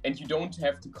there, and you don't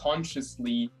have to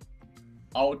consciously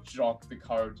outjog the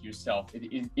card yourself.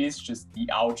 It is just the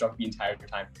outjog the entire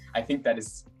time. I think that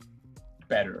is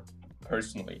better,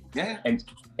 personally. And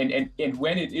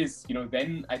when it is, you know,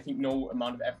 then I think no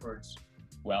amount of effort,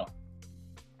 well,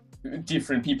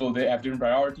 different people, they have different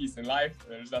priorities in life.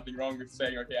 There's nothing wrong with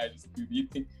saying, okay, I just do the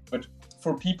thing. But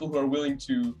for people who are willing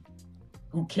to,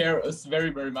 who care very,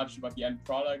 very much about the end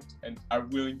product and are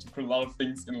willing to put a lot of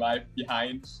things in life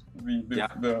behind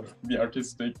the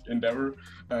artistic endeavor,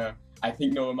 I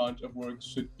think no amount of work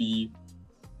should be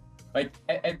like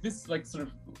at this like sort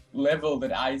of level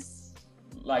that I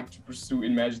like to pursue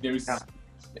in magic. There is,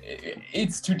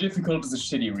 it's too difficult as a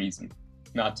shitty reason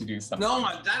not to do something. No,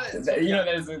 that is, you know,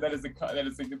 it's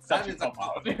such a cop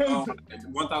out.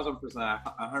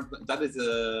 1000%. That is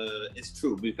it's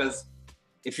true, because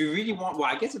if you really want, well,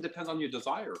 I guess it depends on your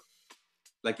desire.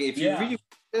 Like if you really want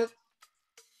it,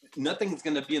 nothing's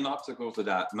going to be an obstacle to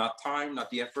that. Not time, not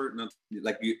the effort, not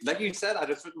like you said, at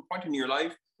a certain point in your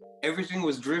life, everything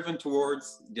was driven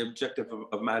towards the objective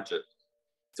of magic.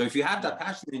 So if you have that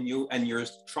passion in you and you're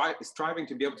striving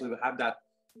to be able to have that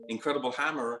incredible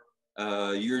hammer,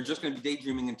 you're just going to be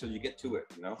daydreaming until you get to it,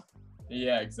 you know?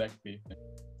 Yeah, exactly.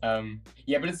 But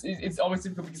it's always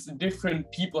difficult because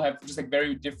different people have just like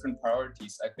very different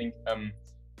priorities, I think.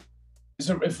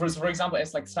 So for example,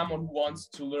 as like someone who wants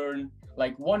to learn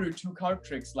like 1 or 2 card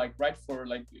tricks, like right for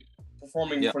like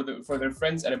performing for their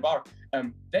friends at a bar,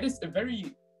 that is a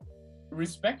very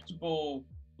respectable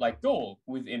like goal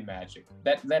within magic.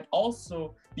 That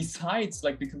also, besides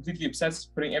like the completely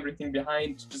obsessed putting everything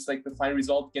behind just like the final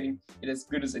result, getting it as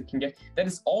good as it can get, that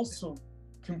is also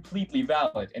completely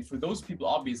valid. And for those people,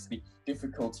 obviously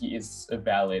difficulty is a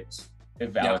valid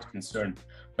concern,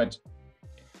 but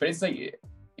it's like,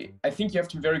 I think you have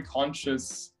to be very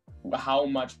conscious how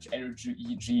much energy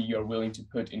you're willing to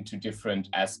put into different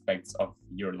aspects of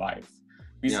your life.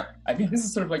 Because I think this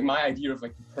is sort of like my idea of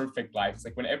like the perfect life. It's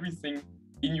like when everything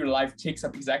in your life takes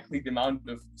up exactly the amount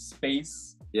of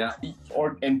space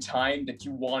and time that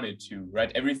you want it to,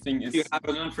 right? Everything is... You have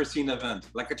an unforeseen event,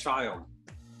 like a child.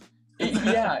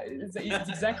 It's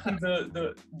exactly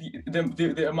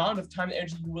the amount of time and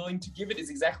energy you're willing to give it is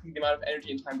exactly the amount of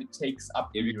energy and time it takes up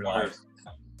in your life.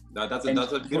 That's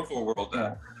a beautiful world.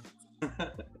 Yeah.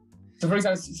 So for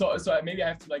example, so maybe I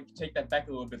have to like take that back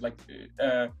a little bit, like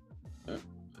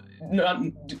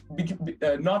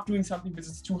not doing something because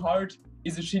it's too hard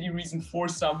is a shitty reason for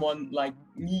someone like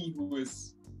me who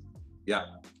is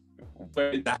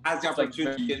but that has the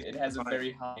opportunity. Like it has a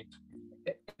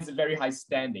very high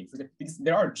standing, because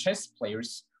there are chess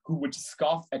players who would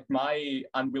scoff at my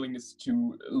unwillingness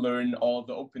to learn all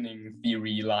the opening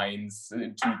theory lines to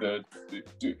the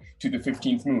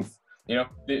 15th move. You know,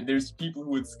 there's people who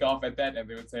would scoff at that and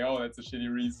they would say, "Oh, that's a shitty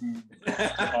reason."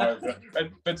 Right?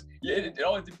 But it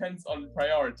all depends on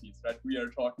priorities, right? We are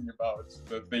talking about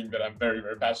the thing that I'm very,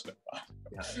 very passionate about.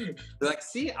 Yeah. Like,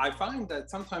 see, I find that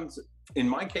sometimes, in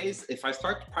my case, if I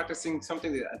start practicing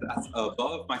something that's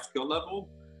above my skill level,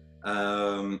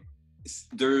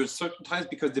 there's certain times,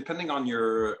 because depending on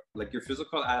your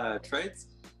physical traits,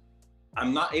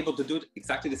 I'm not able to do it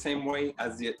exactly the same way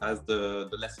as the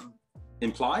lesson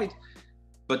implied.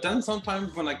 But then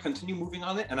sometimes when I continue moving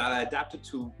on it and I adapt it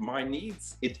to my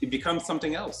needs, it becomes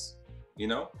something else, you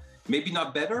know? Maybe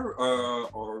not better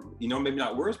or you know, maybe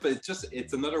not worse, but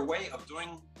it's another way of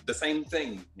doing the same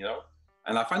thing, you know?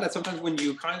 And I find that sometimes when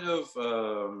you kind of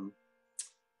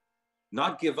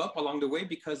not give up along the way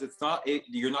because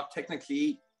you're not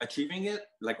technically achieving it,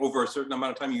 like over a certain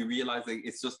amount of time, you realize that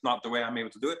it's just not the way I'm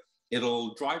able to do it.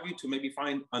 It'll drive you to maybe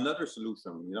find another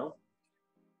solution, you know?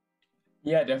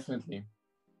 Yeah, definitely.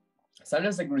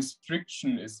 Sometimes like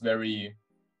restriction is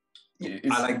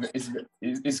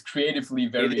creatively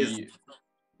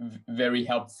very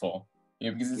helpful.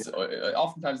 You know, because it's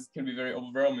oftentimes it can be very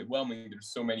overwhelming. There's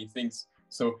so many things.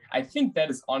 So I think that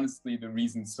is honestly the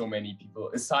reason so many people,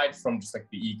 aside from just like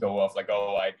the ego of like,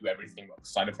 oh, I do everything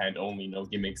sleight of hand only, no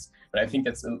gimmicks. But I think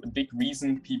that's a big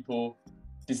reason people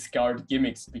discard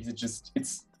gimmicks, because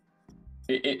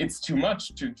it's too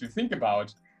much to think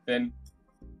about. Then,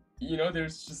 you know,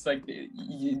 there's just like,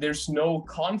 there's no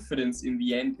confidence in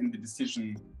the end in the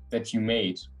decision that you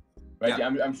made, right? Yeah.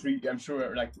 I'm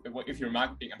sure like if you're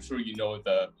marketing, I'm sure you know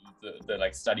the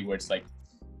like study where it's like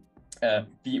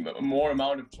the more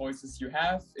amount of choices you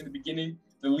have in the beginning,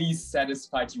 the least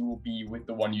satisfied you will be with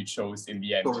the one you chose in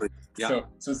the end. Totally. Yeah.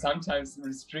 So sometimes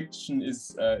restriction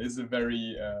is a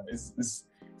very is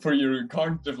for your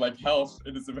cognitive like health,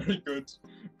 it is a very good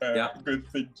good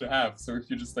thing to have. So if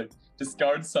you just like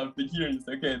discard something here and you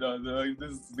say, okay, no,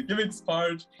 this is the gimmicks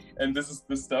part, and this is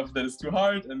the stuff that is too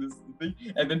hard, and this is the thing,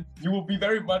 and then you will be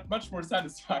very much more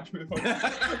satisfied with what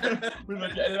with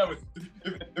like,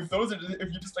 if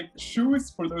you just like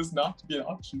choose for those not to be an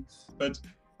option, but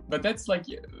that's like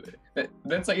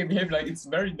that's like a behavior, like it's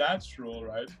very natural,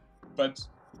 right? But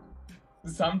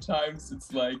sometimes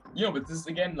it's like, you know, but this is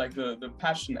again like the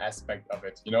passion aspect of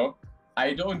it, you know.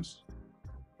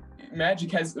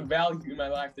 Magic has a value in my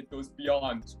life that goes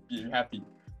beyond being happy,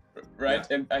 right?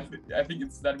 Yeah. And I think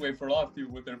it's that way for a lot of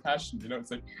people with their passion, you know.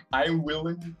 It's like, I'm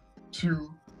willing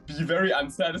to be very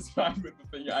unsatisfied with the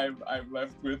thing I'm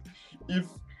left with, if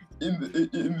in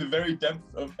the very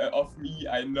depth of me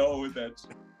I know that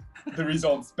the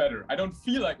result's better. I don't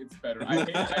feel like it's better. I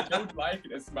don't like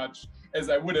it as much as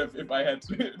I would have if I had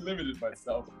limited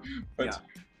myself. But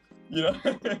you know.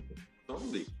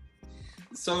 Totally.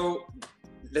 So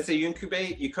let's say you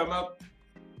incubate, you come up,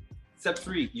 step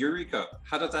 3, eureka.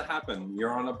 How does that happen?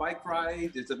 You're on a bike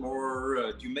ride? Is it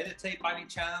more, do you meditate by any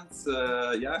chance?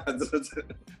 Yeah. I have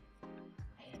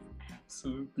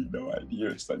absolutely no idea.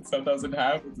 It's like sometimes it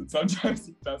happens and sometimes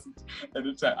it doesn't.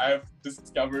 And I have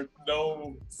discovered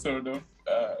no sort of,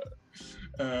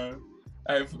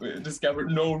 I've discovered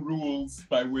no rules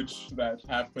by which that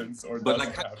happens or doesn't happen. But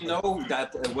like, how do you know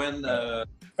that when,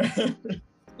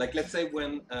 like, let's say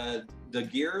when the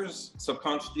gears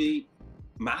subconsciously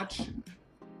match,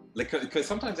 like, because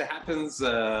sometimes it happens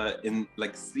in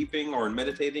like sleeping or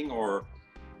meditating or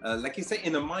like you say,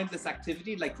 in a mindless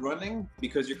activity like running,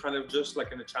 because you're kind of just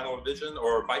like in a channel of vision,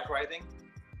 or bike riding.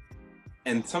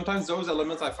 And sometimes those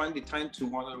elements I find they tend to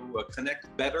want to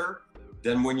connect better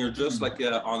than when you're just like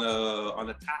on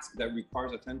a task that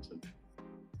requires attention.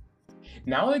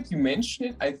 Now that you mention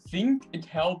it, I think it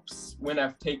helps when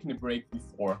I've taken a break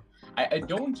before. I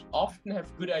don't often have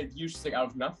good ideas just like out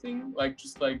of nothing, like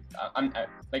just like I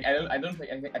think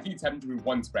it's happened to me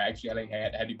once where actually I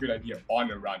had a good idea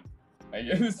on a run. I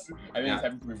think it's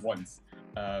happened to me once,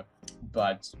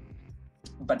 but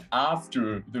but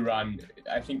after the run,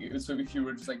 I think it was, so if you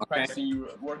were just like practicing, you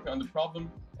were working on the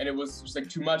problem, and it was just like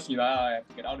too much. You know, I have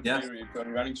to get out of here. You put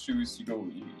on running shoes. You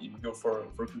go for a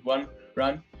quick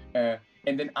run.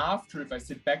 And then after, if I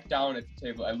sit back down at the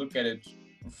table, I look at it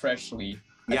freshly.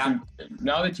 I think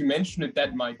now that you mention it,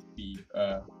 that might be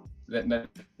that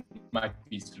might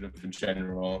be sort of the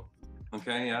general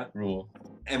rule.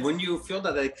 And when you feel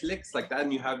that it clicks like that,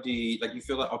 and you have the you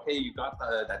feel that okay, you got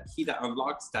that key that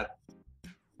unlocks that,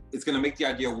 it's gonna make the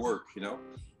idea work. You know,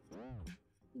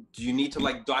 do you need to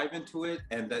like dive into it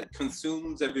and that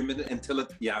consumes every minute until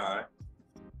it? Yeah,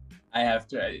 I have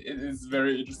to. It is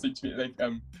very interesting to me. Like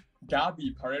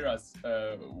Gabi Pareras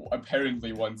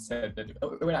apparently once said that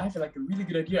when I have like a really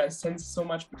good idea, I sense so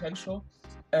much potential.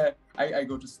 I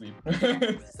go to sleep.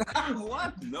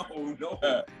 What? No.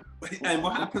 And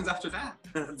what happens after that?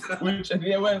 Which,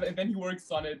 well, and then he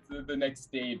works on it the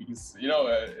next day because, you know,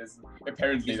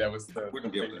 apparently that was the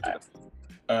thing.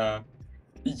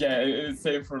 Yeah, it's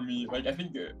same for me. Like, I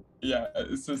think,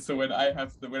 so when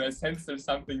I sense there's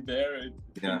something there, it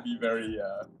can be very,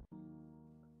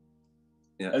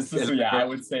 I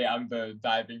would say I'm the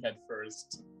diving head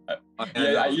first.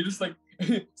 You just like,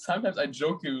 sometimes I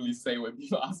jokingly say when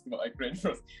people ask about like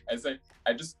rainforest, I say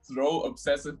I just throw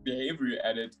obsessive behavior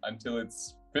at it until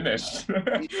it's finished.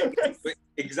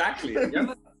 Exactly. Yeah,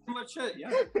 that's pretty much it.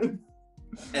 Yeah.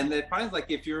 And it finds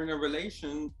like if you're in a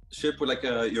relationship with like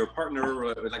your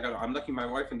partner, like I'm lucky my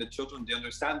wife and the children, they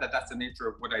understand that that's the nature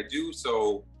of what I do.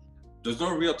 So there's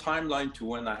no real timeline to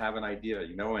when I have an idea,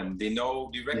 you know, and they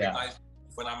recognize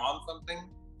when I'm on something,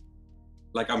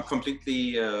 like I'm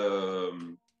completely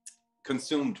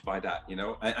consumed by that, you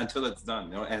know, until it's done,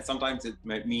 you know. And sometimes it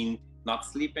might mean not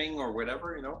sleeping or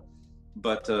whatever, you know.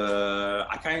 But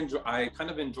I kind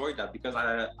of enjoy that because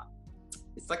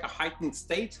it's like a heightened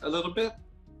state a little bit,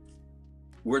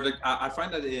 where I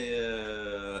find that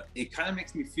it kind of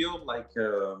makes me feel like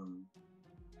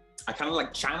I kind of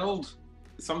like channeled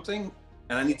something,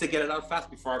 and I need to get it out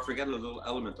fast before I forget a little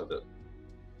element of it.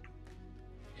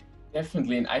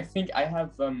 Definitely, and I think I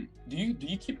have. Do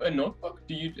you keep a notebook?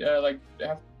 Do you like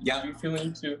have? Do you feel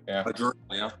into? A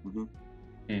journal,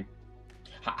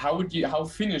 How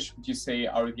finished would you say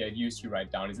are the ideas you write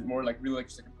down? Is it more like really like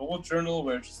just like a bullet journal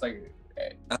where it's just like?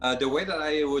 The way that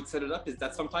I would set it up is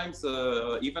that sometimes,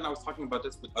 even I was talking about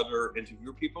this with other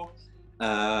interview people,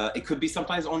 it could be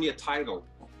sometimes only a title,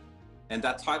 and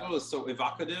that title is so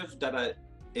evocative that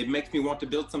it makes me want to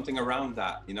build something around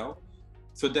that, you know.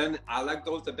 So then I like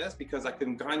those the best because I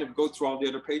can kind of go through all the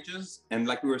other pages, and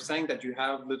like we were saying, that you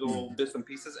have little bits and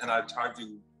pieces, and I try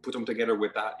to put them together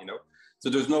with that, you know. So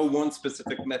there's no one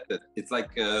specific method. It's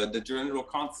like the general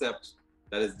concept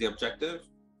that is the objective,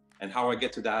 and how I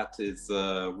get to that is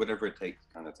whatever it takes,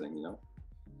 kind of thing, you know.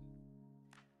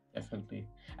 Definitely,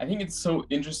 I think it's so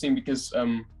interesting because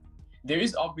there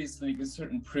is obviously a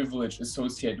certain privilege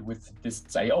associated with this.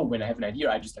 Say, oh, when I have an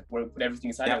idea, I just like put everything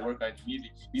aside. I work on it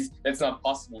immediately. Because that's not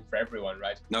possible for everyone,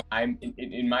 right? No. I'm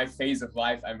in my phase of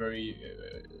life. I'm very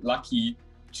lucky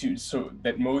so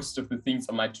that most of the things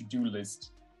on my to-do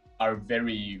list are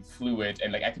very fluid,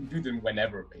 and like I can do them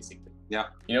whenever, basically. Yeah.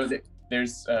 You know,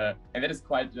 there's and that is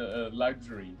quite a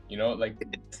luxury. You know, like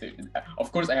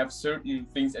of course I have certain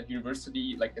things at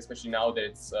university, like especially now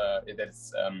that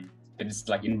it's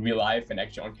like in real life and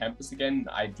actually on campus again.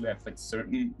 I do have like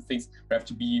certain things where I have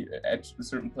to be at a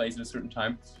certain place at a certain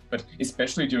time. But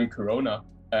especially during Corona,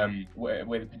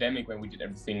 where the pandemic, when we did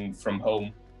everything from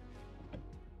home,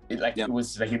 it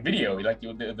was like a video. Like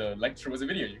the lecture was a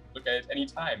video. You could look at it any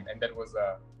time, and that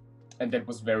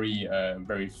was very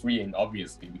very freeing,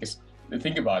 obviously, because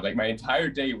think about it, like my entire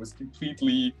day was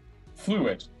completely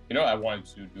fluid. You know, I wanted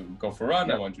to go for a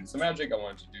run, I wanted to do some magic, I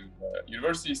wanted to do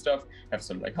university stuff, have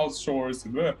some like house chores,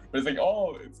 and but it's like,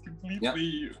 it's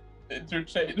completely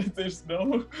interchanged. There's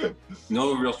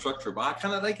no real structure. But I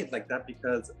kind of like it like that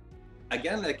because,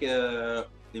 again, like in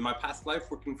my past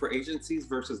life working for agencies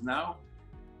versus now,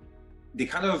 they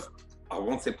kind of, I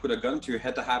won't say put a gun to your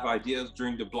head to have ideas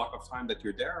during the block of time that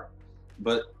you're there,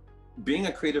 but being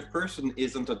a creative person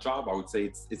isn't a job. I would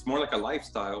say it's more like a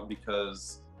lifestyle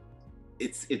because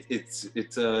it's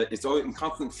always in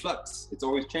constant flux. It's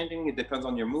always changing. It depends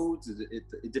on your moods.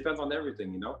 It depends on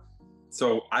everything, you know.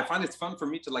 So I find it's fun for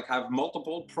me to like have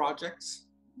multiple projects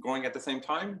going at the same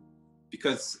time,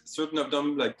 because certain of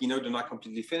them, like, you know, they're not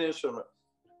completely finished.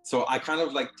 So I kind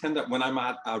of like tend that when I'm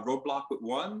at a roadblock with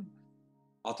one,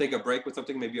 I'll take a break with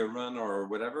something, maybe a run or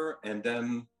whatever, and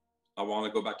then I want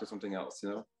to go back to something else, you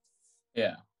know.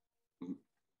 Yeah.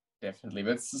 Definitely,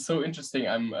 that's so interesting.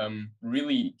 I'm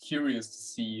really curious to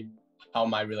see how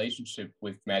my relationship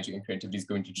with magic and creativity is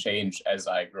going to change as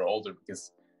I grow older,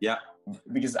 because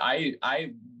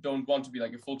I don't want to be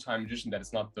like a full-time magician. That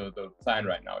is not the plan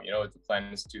right now. You know, the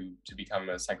plan is to become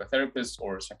a psychotherapist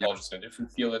or a psychologist in a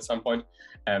different field at some point.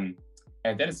 And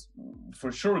that is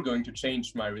for sure going to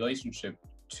change my relationship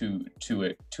to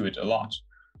it a lot,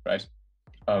 right?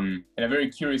 And I'm very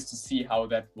curious to see how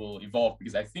that will evolve,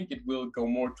 because I think it will go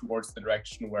more towards the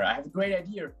direction where I have a great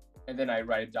idea and then I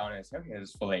write it down and I say, okay, this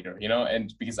is for later, you know,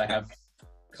 and because I have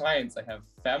clients, I have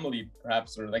family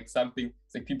perhaps, or like something,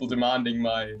 it's like people demanding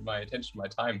my attention, my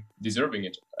time, deserving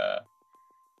it.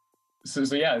 So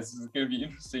yeah, this is going to be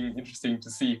interesting to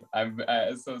see.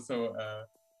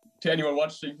 To anyone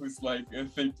watching who's like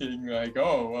thinking like,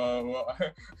 well,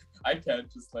 I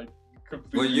can't just like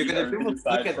completely you're gonna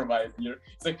decide for my idea.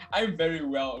 It's like I'm very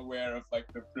well aware of like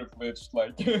the privileged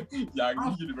like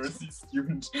young university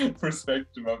student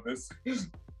perspective of this.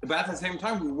 But at the same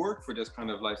time, we work for this kind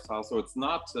of lifestyle, so it's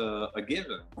not a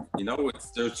given. You know,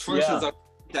 there's choices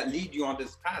that lead you on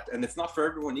this path, and it's not for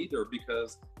everyone either,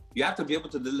 because you have to be able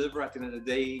to deliver at the end of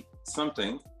the day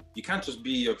something. You can't just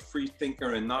be a free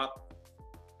thinker and not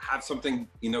have something,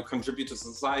 you know, contribute to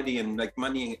society and like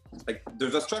money. Like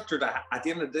there's a structure that at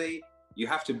the end of the day, you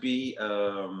have to be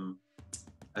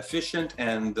efficient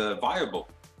and viable,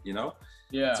 you know?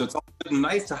 Yeah. So it's all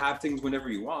nice to have things whenever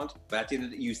you want, but at the end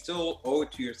of the day, you still owe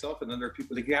it to yourself and other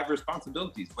people. Like you have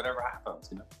responsibilities, whatever happens,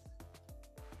 you know?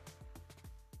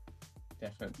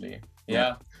 Definitely.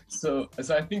 Yeah. So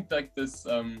I think like this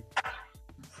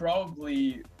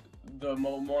probably the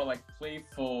more like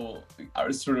playful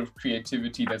sort of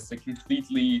creativity that's like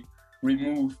completely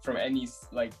removed from any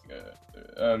like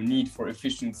need for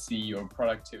efficiency or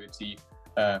productivity.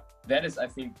 That is, I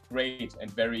think, great,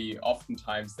 and very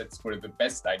oftentimes that's where the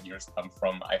best ideas come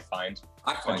from, I find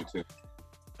too.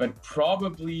 But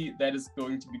probably that is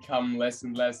going to become less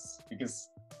and less, because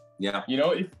you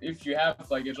know, if you have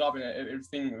like a job and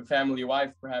everything, family,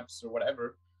 wife perhaps, or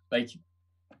whatever, like,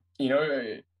 you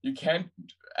know, you can't,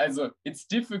 it's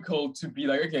difficult to be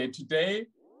like, okay, today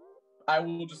I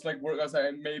will just like work outside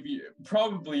and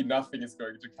probably nothing is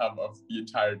going to come of the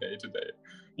entire day today,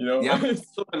 you know? Yeah, you're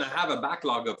still gonna have a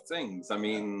backlog of things. I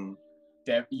mean,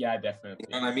 yeah, definitely.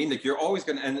 You know what I mean? Like you're always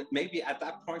gonna, and maybe at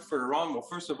that point further on, well,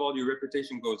 first of all, your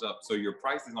reputation goes up, so your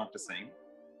prices aren't the same.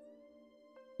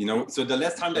 You know, so the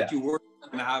less time that you work, you're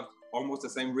gonna have almost the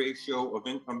same ratio of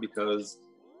income, because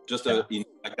just you know,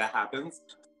 like that happens.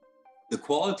 The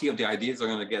quality of the ideas are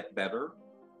gonna get better.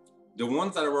 The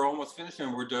ones that were almost finished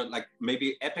and were like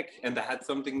maybe epic and that had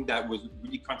something that was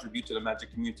really contribute to the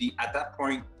magic community, at that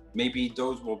point, maybe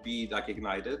those will be like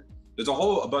ignited. There's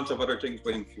a bunch of other things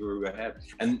waiting for you ahead.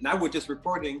 And now with this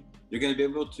recording, you're going to be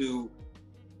able to,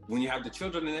 when you have the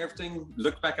children and everything,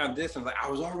 look back on this and like, I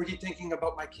was already thinking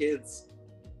about my kids.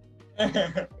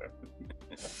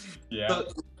 Yeah. So,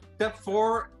 step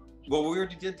 4, well, we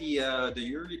already did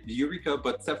the eureka,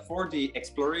 but step 4, the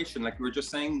exploration, like we were just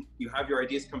saying, you have your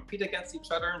ideas compete against each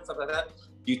other and stuff like that.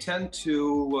 You tend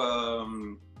to,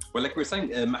 well, like we were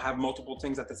saying, have multiple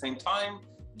things at the same time.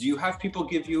 Do you have people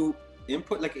give you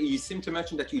input? Like you seem to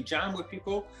mention that you jam with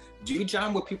people. Do you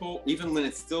jam with people even when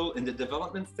it's still in the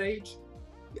development stage?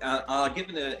 I'll give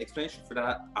an explanation for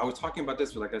that. I was talking about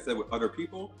this, like I said, with other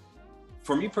people.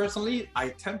 For me personally, I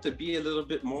tend to be a little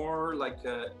bit more like,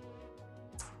 I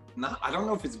don't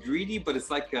know if it's greedy, but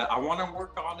it's like I want to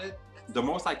work on it the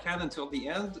most I can until the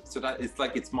end, so that it's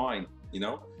like it's mine, you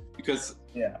know? Because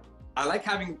I like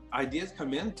having ideas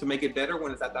come in to make it better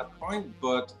when it's at that point,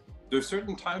 but there's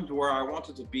certain times where I want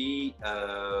it to be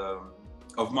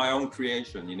of my own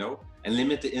creation, you know, and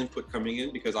limit the input coming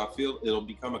in, because I feel it'll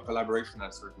become a collaboration at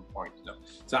a certain point, you know?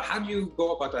 So how do you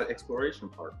go about that exploration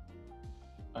part?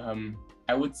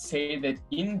 I would say that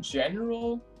in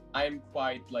general, I'm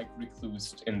quite like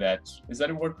reclused in that. Is that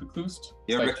a word, reclused?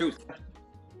 Yeah, like, recluse.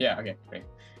 Yeah, okay, great.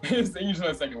 It's English is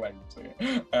my second language.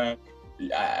 So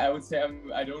I would say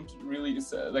I don't really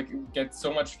like get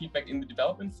so much feedback in the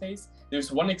development phase.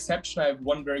 There's one exception. I have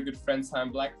one very good friend,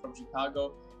 Sam Black from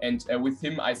Chicago, and with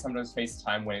him I sometimes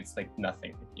FaceTime when it's like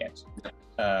nothing yet.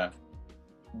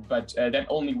 But that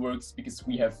only works because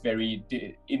we have very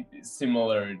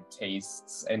similar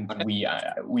tastes, and we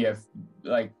have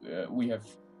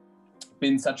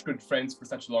been such good friends for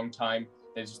such a long time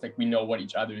that it's just like we know what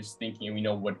each other is thinking, and we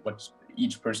know what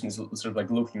each person is sort of like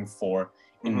looking for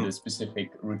in the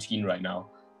specific routine right now.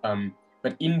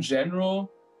 But in general,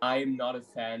 I'm not a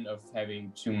fan of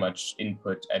having too much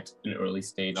input at an early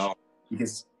stage,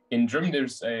 because in German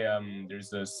there's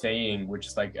a saying which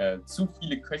is like zu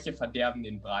viele Köche verderben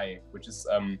den Brei,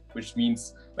 which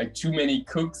means like too many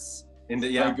cooks In the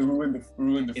like ruin the in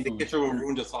food. the kitchen will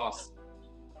ruin the sauce.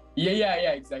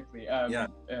 Yeah, exactly.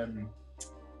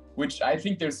 Which I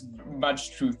think there's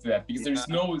much truth to that, because there's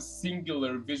no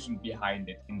singular vision behind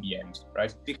it in the end,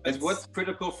 right? Because what's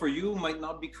critical for you might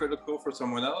not be critical for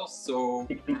someone else. So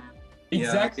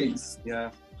exactly.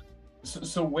 Yeah.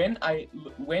 So when I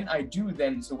do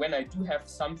have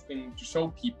something to show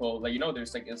people, like, you know,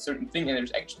 there's like a certain thing, and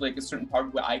there's actually like a certain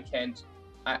part where I'm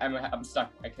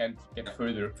stuck. I can't get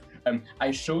further.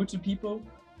 I show it to people,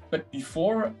 but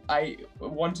before I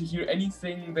want to hear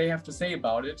anything they have to say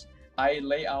about it, I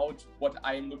lay out what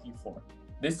I'm looking for.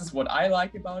 This is what I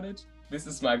like about it. This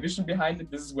is my vision behind it.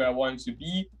 This is where I want it to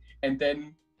be. And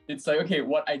then it's like, okay,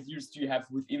 what ideas do you have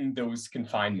within those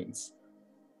confinements?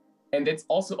 And that's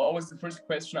also always the first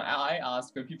question I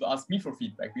ask when people ask me for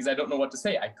feedback, because I don't know what to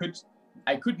say. I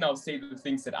could now say the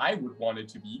things that I would want it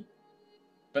to be,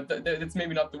 but that's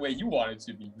maybe not the way you want it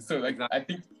to be. So like, I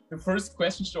think the first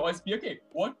question should always be, okay,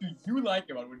 what do you like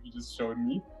about what you just showed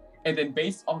me? And then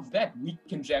based off that, we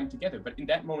can jam together. But in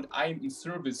that moment, I am in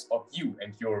service of you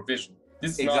and your vision.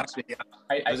 This is exactly, not,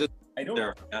 I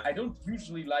don't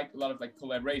usually like a lot of like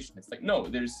collaboration. It's like, no,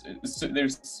 there's a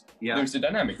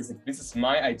dynamic. It's like, this is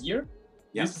my idea,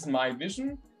 this is my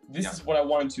vision, this is what I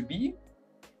want it to be.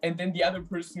 And then the other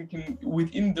person can,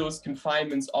 within those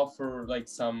confinements, offer like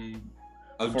some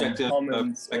objective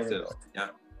comments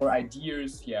or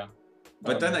ideas,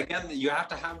 But then again, you have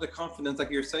to have the confidence, like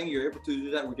you're saying, you're able to do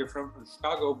that with your friend from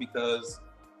Chicago, because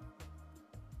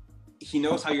he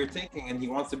knows how you're thinking and he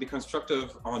wants to be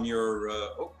constructive on your,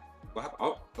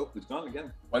 it's gone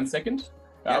again. 1 second.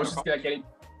 I was just getting,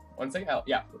 1 second.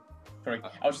 Correct.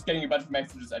 I was just getting a bunch of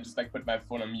messages. I just like put my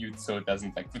phone on mute so it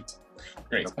doesn't like,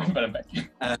 great, but I'm back.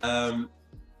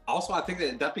 Also, I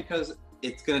think that because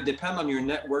it's going to depend on your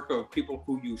network of people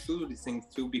who you show these things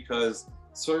to, because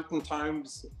certain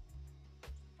times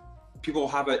people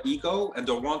have an ego and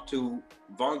don't want to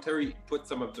voluntarily put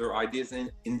some of their ideas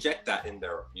in, inject that in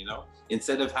there, you know,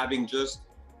 instead of having just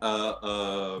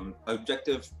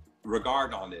objective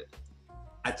regard on it,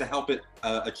 and to help it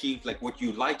achieve like what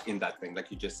you like in that thing,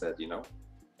 like you just said, you know.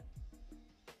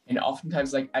 And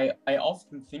oftentimes, like I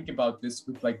often think about this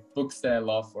with like books that I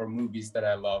love or movies that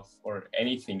I love or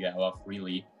anything that I love,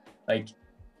 really. Like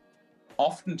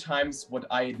oftentimes what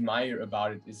I admire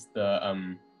about it is the how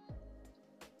do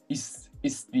you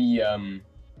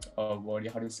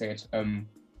say it?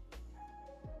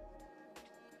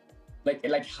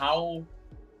 Like how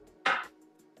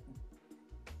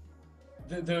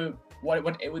what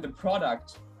the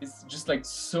product is just like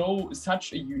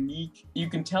such a unique. You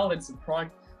can tell that it's a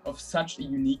product of such a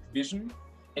unique vision,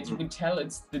 and you can tell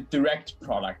it's the direct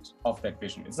product of that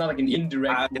vision. It's not like an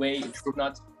indirect way.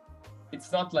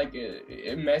 It's not like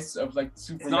a mess of like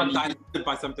super. It's not diluted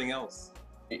by something else.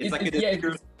 It's like a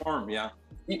pure form, It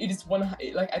is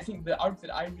I think the art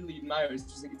that I really admire is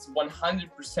just like it's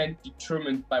 100%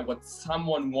 determined by what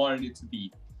someone wanted it to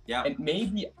be. Yeah. And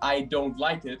maybe I don't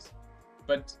like it,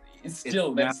 but it's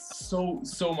still that's so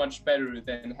much better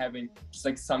than having just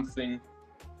like something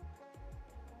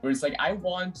where it's like I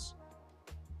want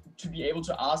to be able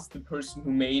to ask the person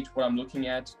who made what I'm looking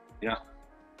at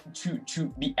to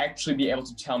be able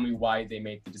to tell me why they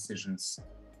made the decisions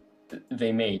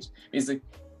they made. It's like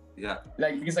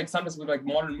because like sometimes with like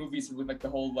modern movies with like the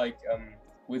whole like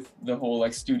with the whole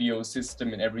like studio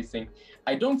system and everything,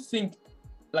 I don't think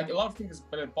like a lot of things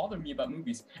that bother me about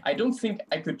movies. I don't think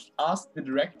I could ask the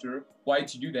director why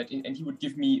did you do that, and he would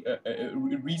give me a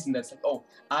reason that's like, oh,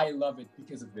 I love it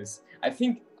because of this. I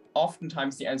think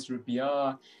oftentimes the answer would be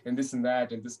and this and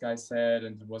that, and this guy said,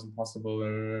 and it wasn't possible,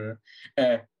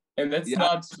 and that's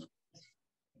not.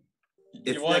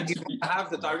 It's like you have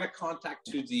the direct contact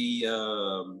to the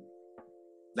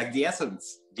like the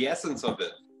essence of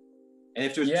it, and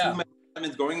if there's too many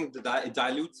elements going into that, it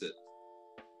dilutes it.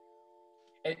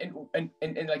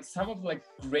 And like some of the like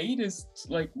greatest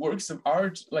like works of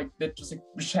art like that just like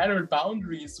shattered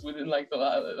boundaries within like the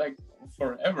like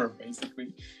forever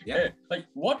basically. Like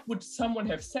what would someone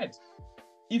have said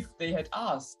if they had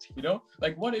asked, you know?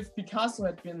 Like what if Picasso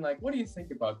had been like, what do you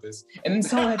think about this? And then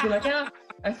someone had been like,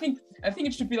 I think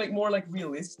it should be like more like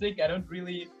realistic. I don't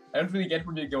really get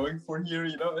what you're going for here,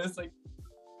 you know? It's like,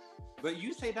 but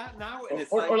you say that now, and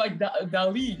it's or like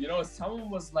Dali, you know, someone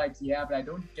was like, yeah, but I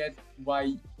don't get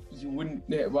why you wouldn't.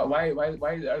 Why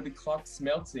are the clocks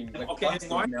melting? Like, okay, clocks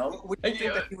don't melt. What do you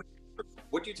think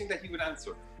that he would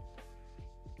answer?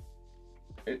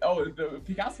 Oh, the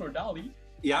Picasso or Dali?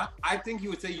 Yeah, I think he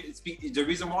would say the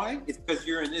reason why is because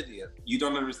you're an idiot. You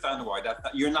don't understand why.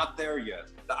 You're not there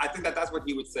yet. I think that's what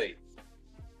he would say.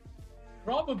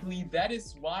 probably that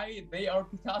is why they are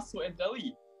Picasso and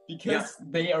Dali, because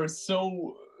they are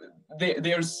so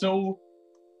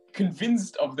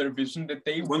convinced of their vision that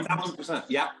they 1000%,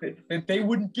 yeah, that they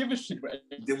wouldn't give a shit. Right?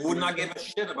 They would not give a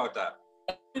shit about that.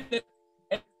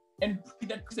 And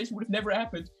that conversation would have never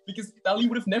happened because Dali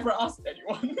would have never asked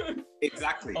anyone.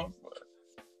 Exactly.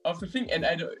 Of the thing, and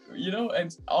I don't, you know,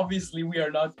 and obviously we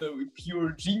are not the pure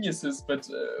geniuses, but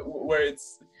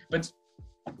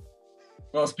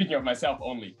well, speaking of myself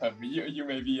only, you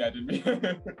may be added me.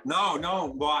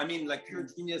 No. Well, I mean, like pure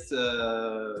genius.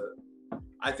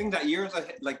 I think that years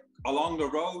ahead, like along the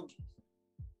road,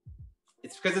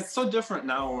 it's because it's so different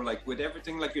now. Like with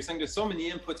everything, like you're saying, there's so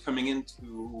many inputs coming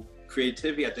into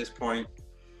creativity at this point.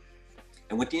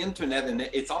 And with the internet, and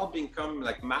it's all become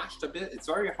like mashed a bit. It's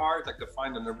very hard, like to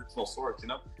find an original source, you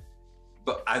know.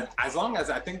 But as long as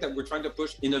I think that we're trying to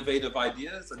push innovative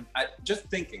ideas, and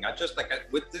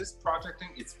with this projecting,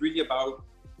 it's really about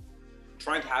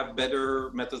trying to have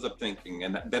better methods of thinking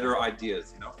and better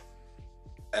ideas, you know.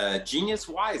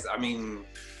 Genius-wise, I mean,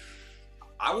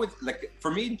 I would like,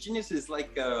 for me, genius is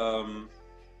like, I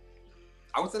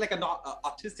would say like an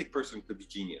autistic person could be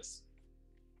genius.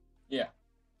 Yeah.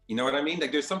 You know what I mean?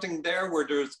 Like there's something there where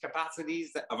there's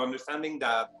capacities of understanding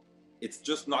that it's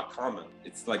just not common.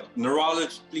 It's like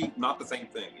neurologically not the same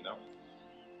thing, you know?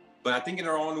 But I think in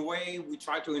our own way, we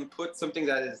try to input something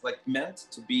that is like meant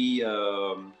to be,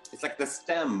 it's like the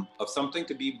stem of something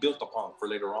to be built upon for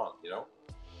later on, you know?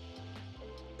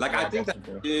 Like, I think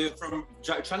that from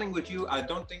chatting with you, I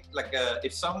don't think like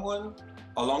if someone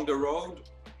along the road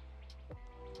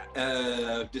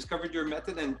discovered your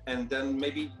method and then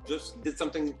maybe just did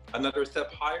something another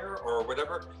step higher or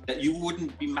whatever, that you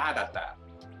wouldn't be mad at that.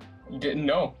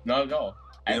 No, not at all.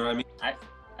 You know what I mean?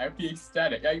 I'd be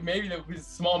ecstatic. Like maybe there was a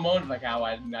small moment like how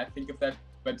I did not think of that,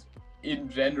 but in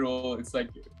general, it's like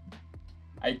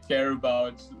I care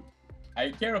about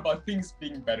things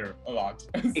being better a lot.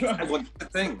 Exactly. What's the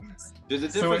thing? There's a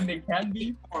difference. So when they can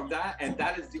be of that, and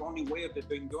that is the only way of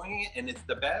doing it, and it's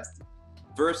the best.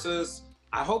 Versus,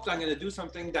 I hope that I'm going to do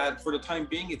something that, for the time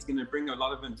being, it's going to bring a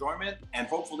lot of enjoyment, and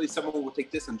hopefully, someone will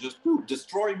take this and just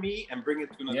destroy me and bring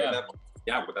it to another level.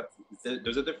 Yeah, but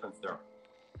there's a difference there.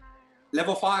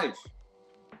 Level 5.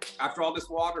 After all this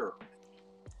water,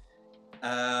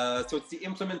 so it's the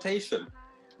implementation.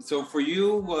 So for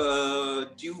you,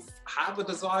 do you have a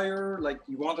desire, like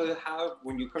you want to have,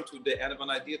 when you come to the end of an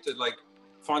idea, to like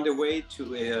find a way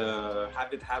to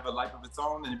have it have a life of its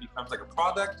own and it becomes like a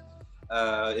product?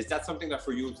 Is that something that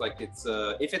for you is like, it's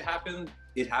if it happens,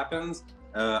 it happens,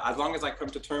 as long as I come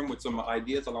to terms with some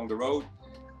ideas along the road?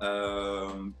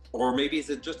 Or maybe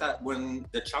is it just that when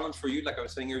the challenge for you, like I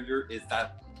was saying earlier, is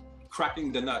that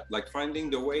cracking the nut, like finding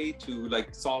the way to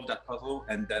like solve that puzzle,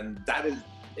 and then that is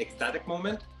ecstatic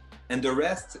moment, and the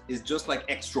rest is just like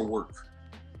extra work.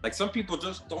 Like some people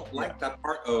just don't like that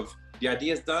part of the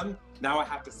idea is done, now I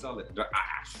have to sell it.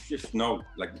 Shit, no,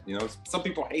 like, you know, some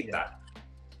people hate that.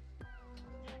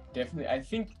 Definitely. I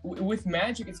think with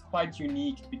magic it's quite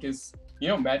unique because, you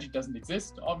know, magic doesn't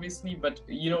exist obviously, but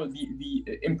you know,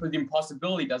 the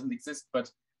impossibility doesn't exist, but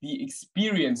the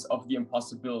experience of the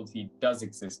impossibility does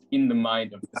exist in the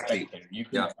mind of the spectator. You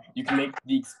can make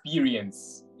the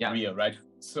experience real, right?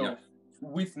 So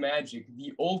with magic,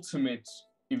 the ultimate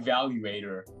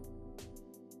evaluator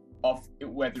of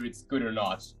whether it's good or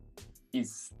not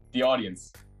is the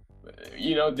audience.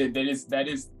 You know, that is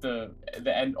the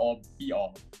end all be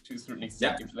all to a certain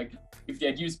extent. If the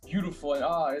idea is beautiful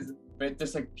and but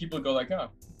there's like people go like,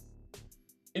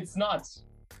 it's not.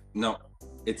 No,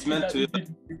 it's meant to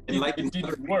enlighten. It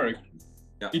didn't work.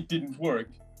 It didn't work,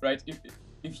 right?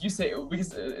 If you say,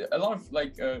 because a lot of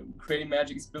like creating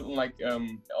magic is built on like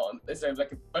it's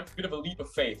like a bit of a leap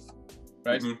of faith,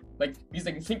 right? Like because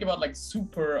like think about like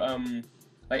super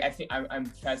like I think I'm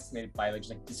fascinated by like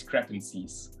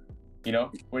discrepancies, you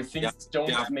know, where things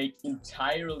don't make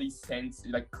entirely sense,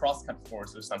 like crosscut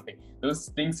force or something. Those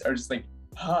things are just like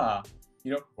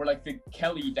you know, or like the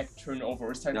Kelly deck turnover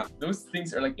or something. Those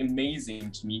things are like amazing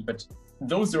to me, but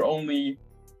those are only,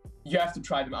 you have to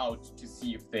try them out to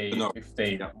see if they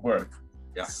work.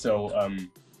 So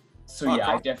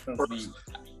I definitely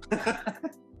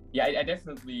I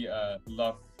definitely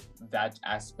love that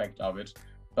aspect of it,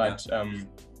 but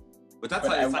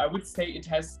I would say it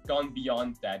has gone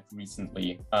beyond that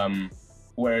recently,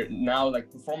 where now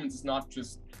like performance is not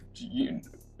just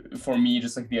for me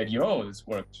just like the idea, oh, this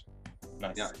worked,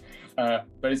 nice,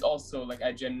 but it's also like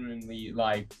I genuinely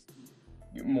like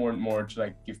more and more to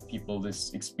like give people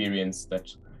this experience that,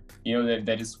 you know,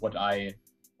 that is what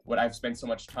I've spent so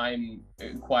much time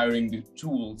acquiring the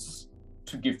tools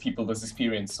to give people this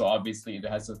experience. So obviously it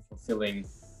has a fulfilling,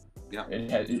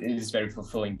 it is very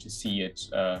fulfilling to see it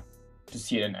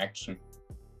in action.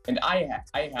 And I have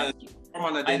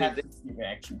to see it in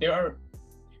action. There are,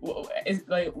 it's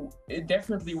like,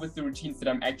 definitely with the routines that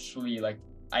I'm actually like,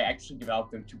 I actually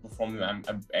develop them to perform them.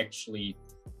 I'm actually,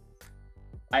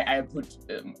 I put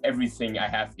everything I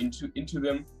have into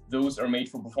them. Those are made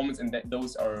for performance, and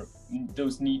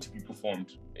those need to be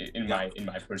performed in my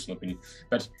personal opinion.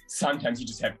 But sometimes you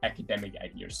just have academic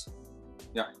ideas.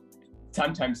 Yeah.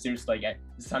 Sometimes there's like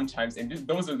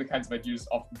those are the kinds of ideas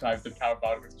oftentimes that come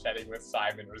about with chatting with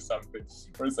Simon or something,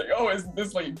 where it's like, oh, isn't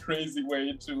this like a crazy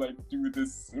way to like do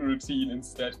this routine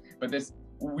instead? But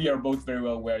we are both very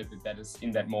well aware that is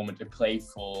in that moment a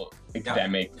playful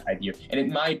academic idea, and it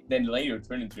might then later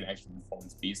turn into an actual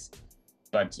performance piece.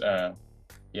 But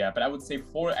but I would say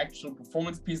for actual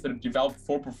performance pieces that are developed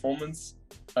for performance,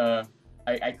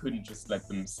 I couldn't just let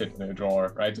them sit in a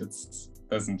drawer, right? It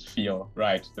doesn't feel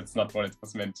right. That's not what it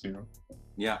was meant to.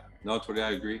 Yeah, no, totally,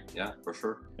 I agree. Yeah, for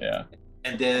sure. Yeah.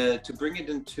 And to bring it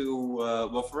into,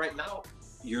 well, for right now,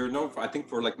 you're known for, I think,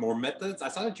 for like more methods. I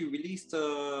saw that you released,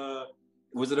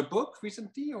 was it a book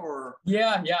recently or?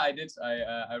 Yeah, I did.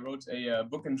 I wrote a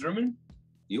book in German.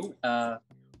 You?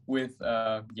 With,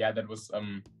 that was,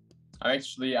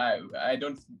 I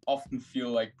don't often feel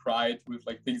like pride with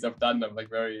like things I've done. I'm like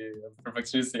very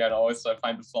perfectionistic. I always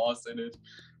find the flaws in it.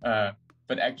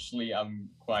 But actually, I'm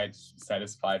quite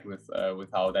satisfied with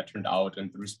how that turned out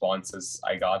and the responses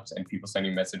I got and people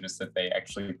sending messages that they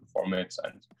actually perform it.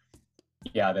 And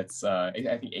that's I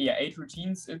think 8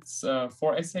 routines. It's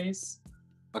 4 essays.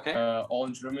 Okay. All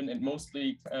in German and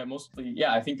mostly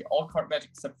I think all card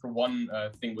magic except for one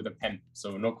thing with a pen.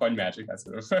 So no coin magic. That's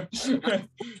it.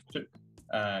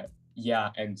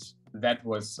 And that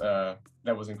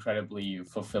was incredibly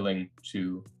fulfilling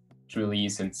to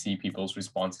release and see people's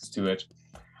responses to it.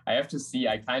 I have to see,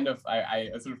 I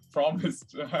sort of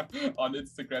promised on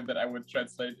Instagram that I would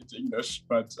translate it to English,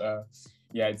 but I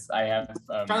have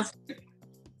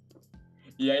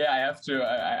I have to,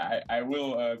 I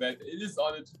will, that it is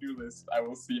on the to-do list. I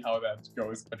will see how that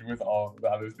goes, but with all the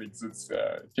other things, it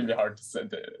can be hard to set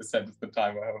the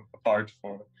time apart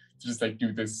to just like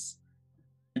do this.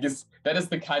 Because that is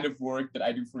the kind of work that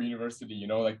I do for university, you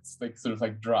know, like it's like sort of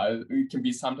like dry. It can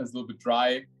be sometimes a little bit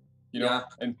dry, you know.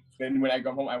 And then when I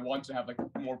go home, I want to have like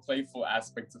more playful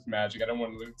aspects of magic. I don't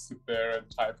want to sit there and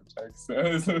type a text.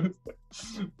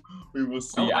 We will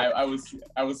see. I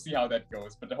will see how that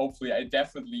goes. But hopefully,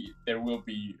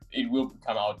 it will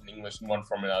come out in English in one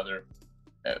form or another.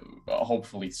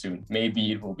 Hopefully soon.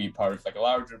 Maybe it will be part of like a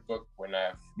larger book when I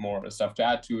have more stuff to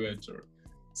add to it or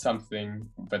something,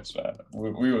 but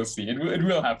we will see. It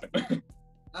will happen.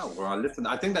 Oh, well, listen,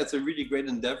 I think that's a really great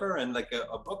endeavor, and like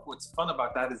a book, what's fun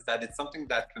about that is that it's something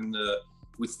that can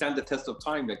withstand the test of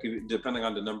time, like depending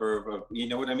on the number of, you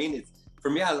know what I mean? It's, for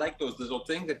me, I like those little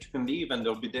things that you can leave and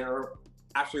they'll be there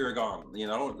after you're gone, you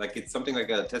know? Like it's something like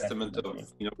a testament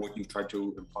of, you know, what you try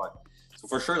to imply. So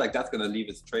for sure, like that's going to leave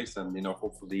its trace and, you know,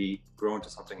 hopefully grow into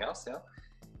something else,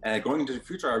 going into the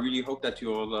future, I really hope that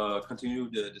you'll continue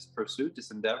this pursuit, this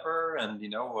endeavor, and you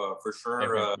know, for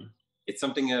sure, it's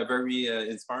something very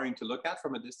inspiring to look at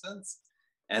from a distance,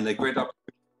 and a great opportunity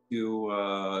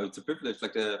it's a privilege,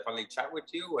 like to finally chat with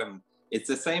you. And it's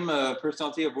the same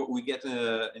personality of what we get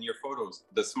in your photos,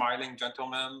 the smiling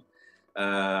gentleman,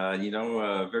 you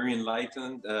know, very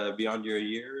enlightened beyond your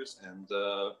years, and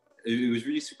it was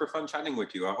really super fun chatting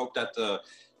with you. I hope that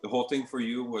the whole thing for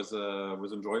you was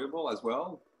enjoyable as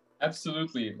well.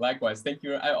 Absolutely, likewise. Thank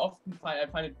you. I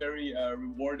find it very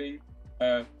rewarding.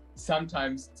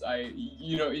 Sometimes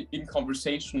you know, in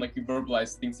conversation, like you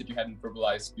verbalize things that you hadn't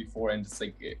verbalized before, and it's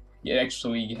like it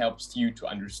actually helps you to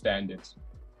understand it.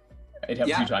 It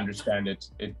helps you to understand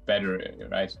it better,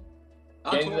 right?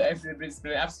 It's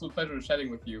been an absolute pleasure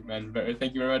chatting with you, man.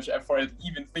 Thank you very much for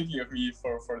even thinking of me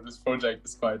for this project.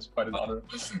 It's quite an honor.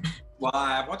 Well,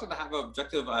 I wanted to have an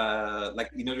objective,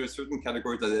 like, you know, there's certain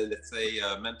categories, let's say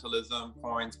mentalism,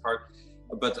 coins, card,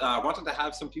 but I wanted to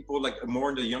have some people like more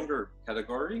in the younger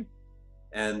category.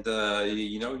 And,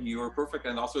 you know, you were perfect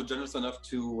and also generous enough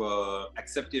to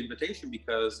accept the invitation,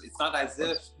 because it's not as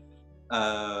if,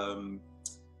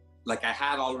 like I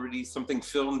had already something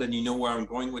filmed and you know where I'm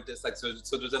going with this. Like, so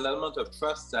there's an element of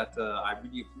trust that I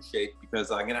really appreciate, because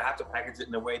I'm going to have to package it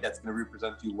in a way that's going to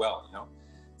represent you well, you know?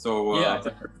 So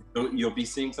you'll be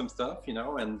seeing some stuff, you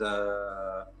know, and,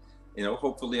 you know,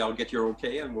 hopefully I'll get your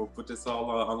okay and we'll put this all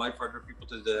online for other people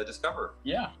to discover.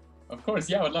 Yeah. Of course,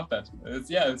 yeah, I would love that.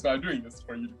 That's why I'm doing this,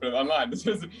 for you to put it online.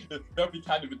 That would be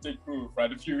kind of a dick move,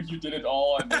 right? If you did it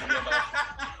all and then you're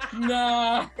like,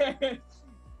 No,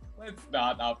 let's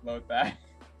not upload that.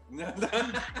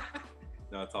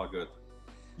 No, it's all good.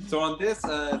 So on this,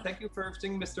 thank you for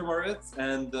everything, Mr. Moritz,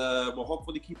 and we'll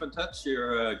hopefully keep in touch.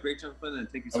 You're a great gentleman, and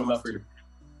thank you so much for your...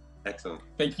 Excellent.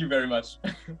 Thank you very much.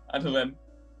 Until then.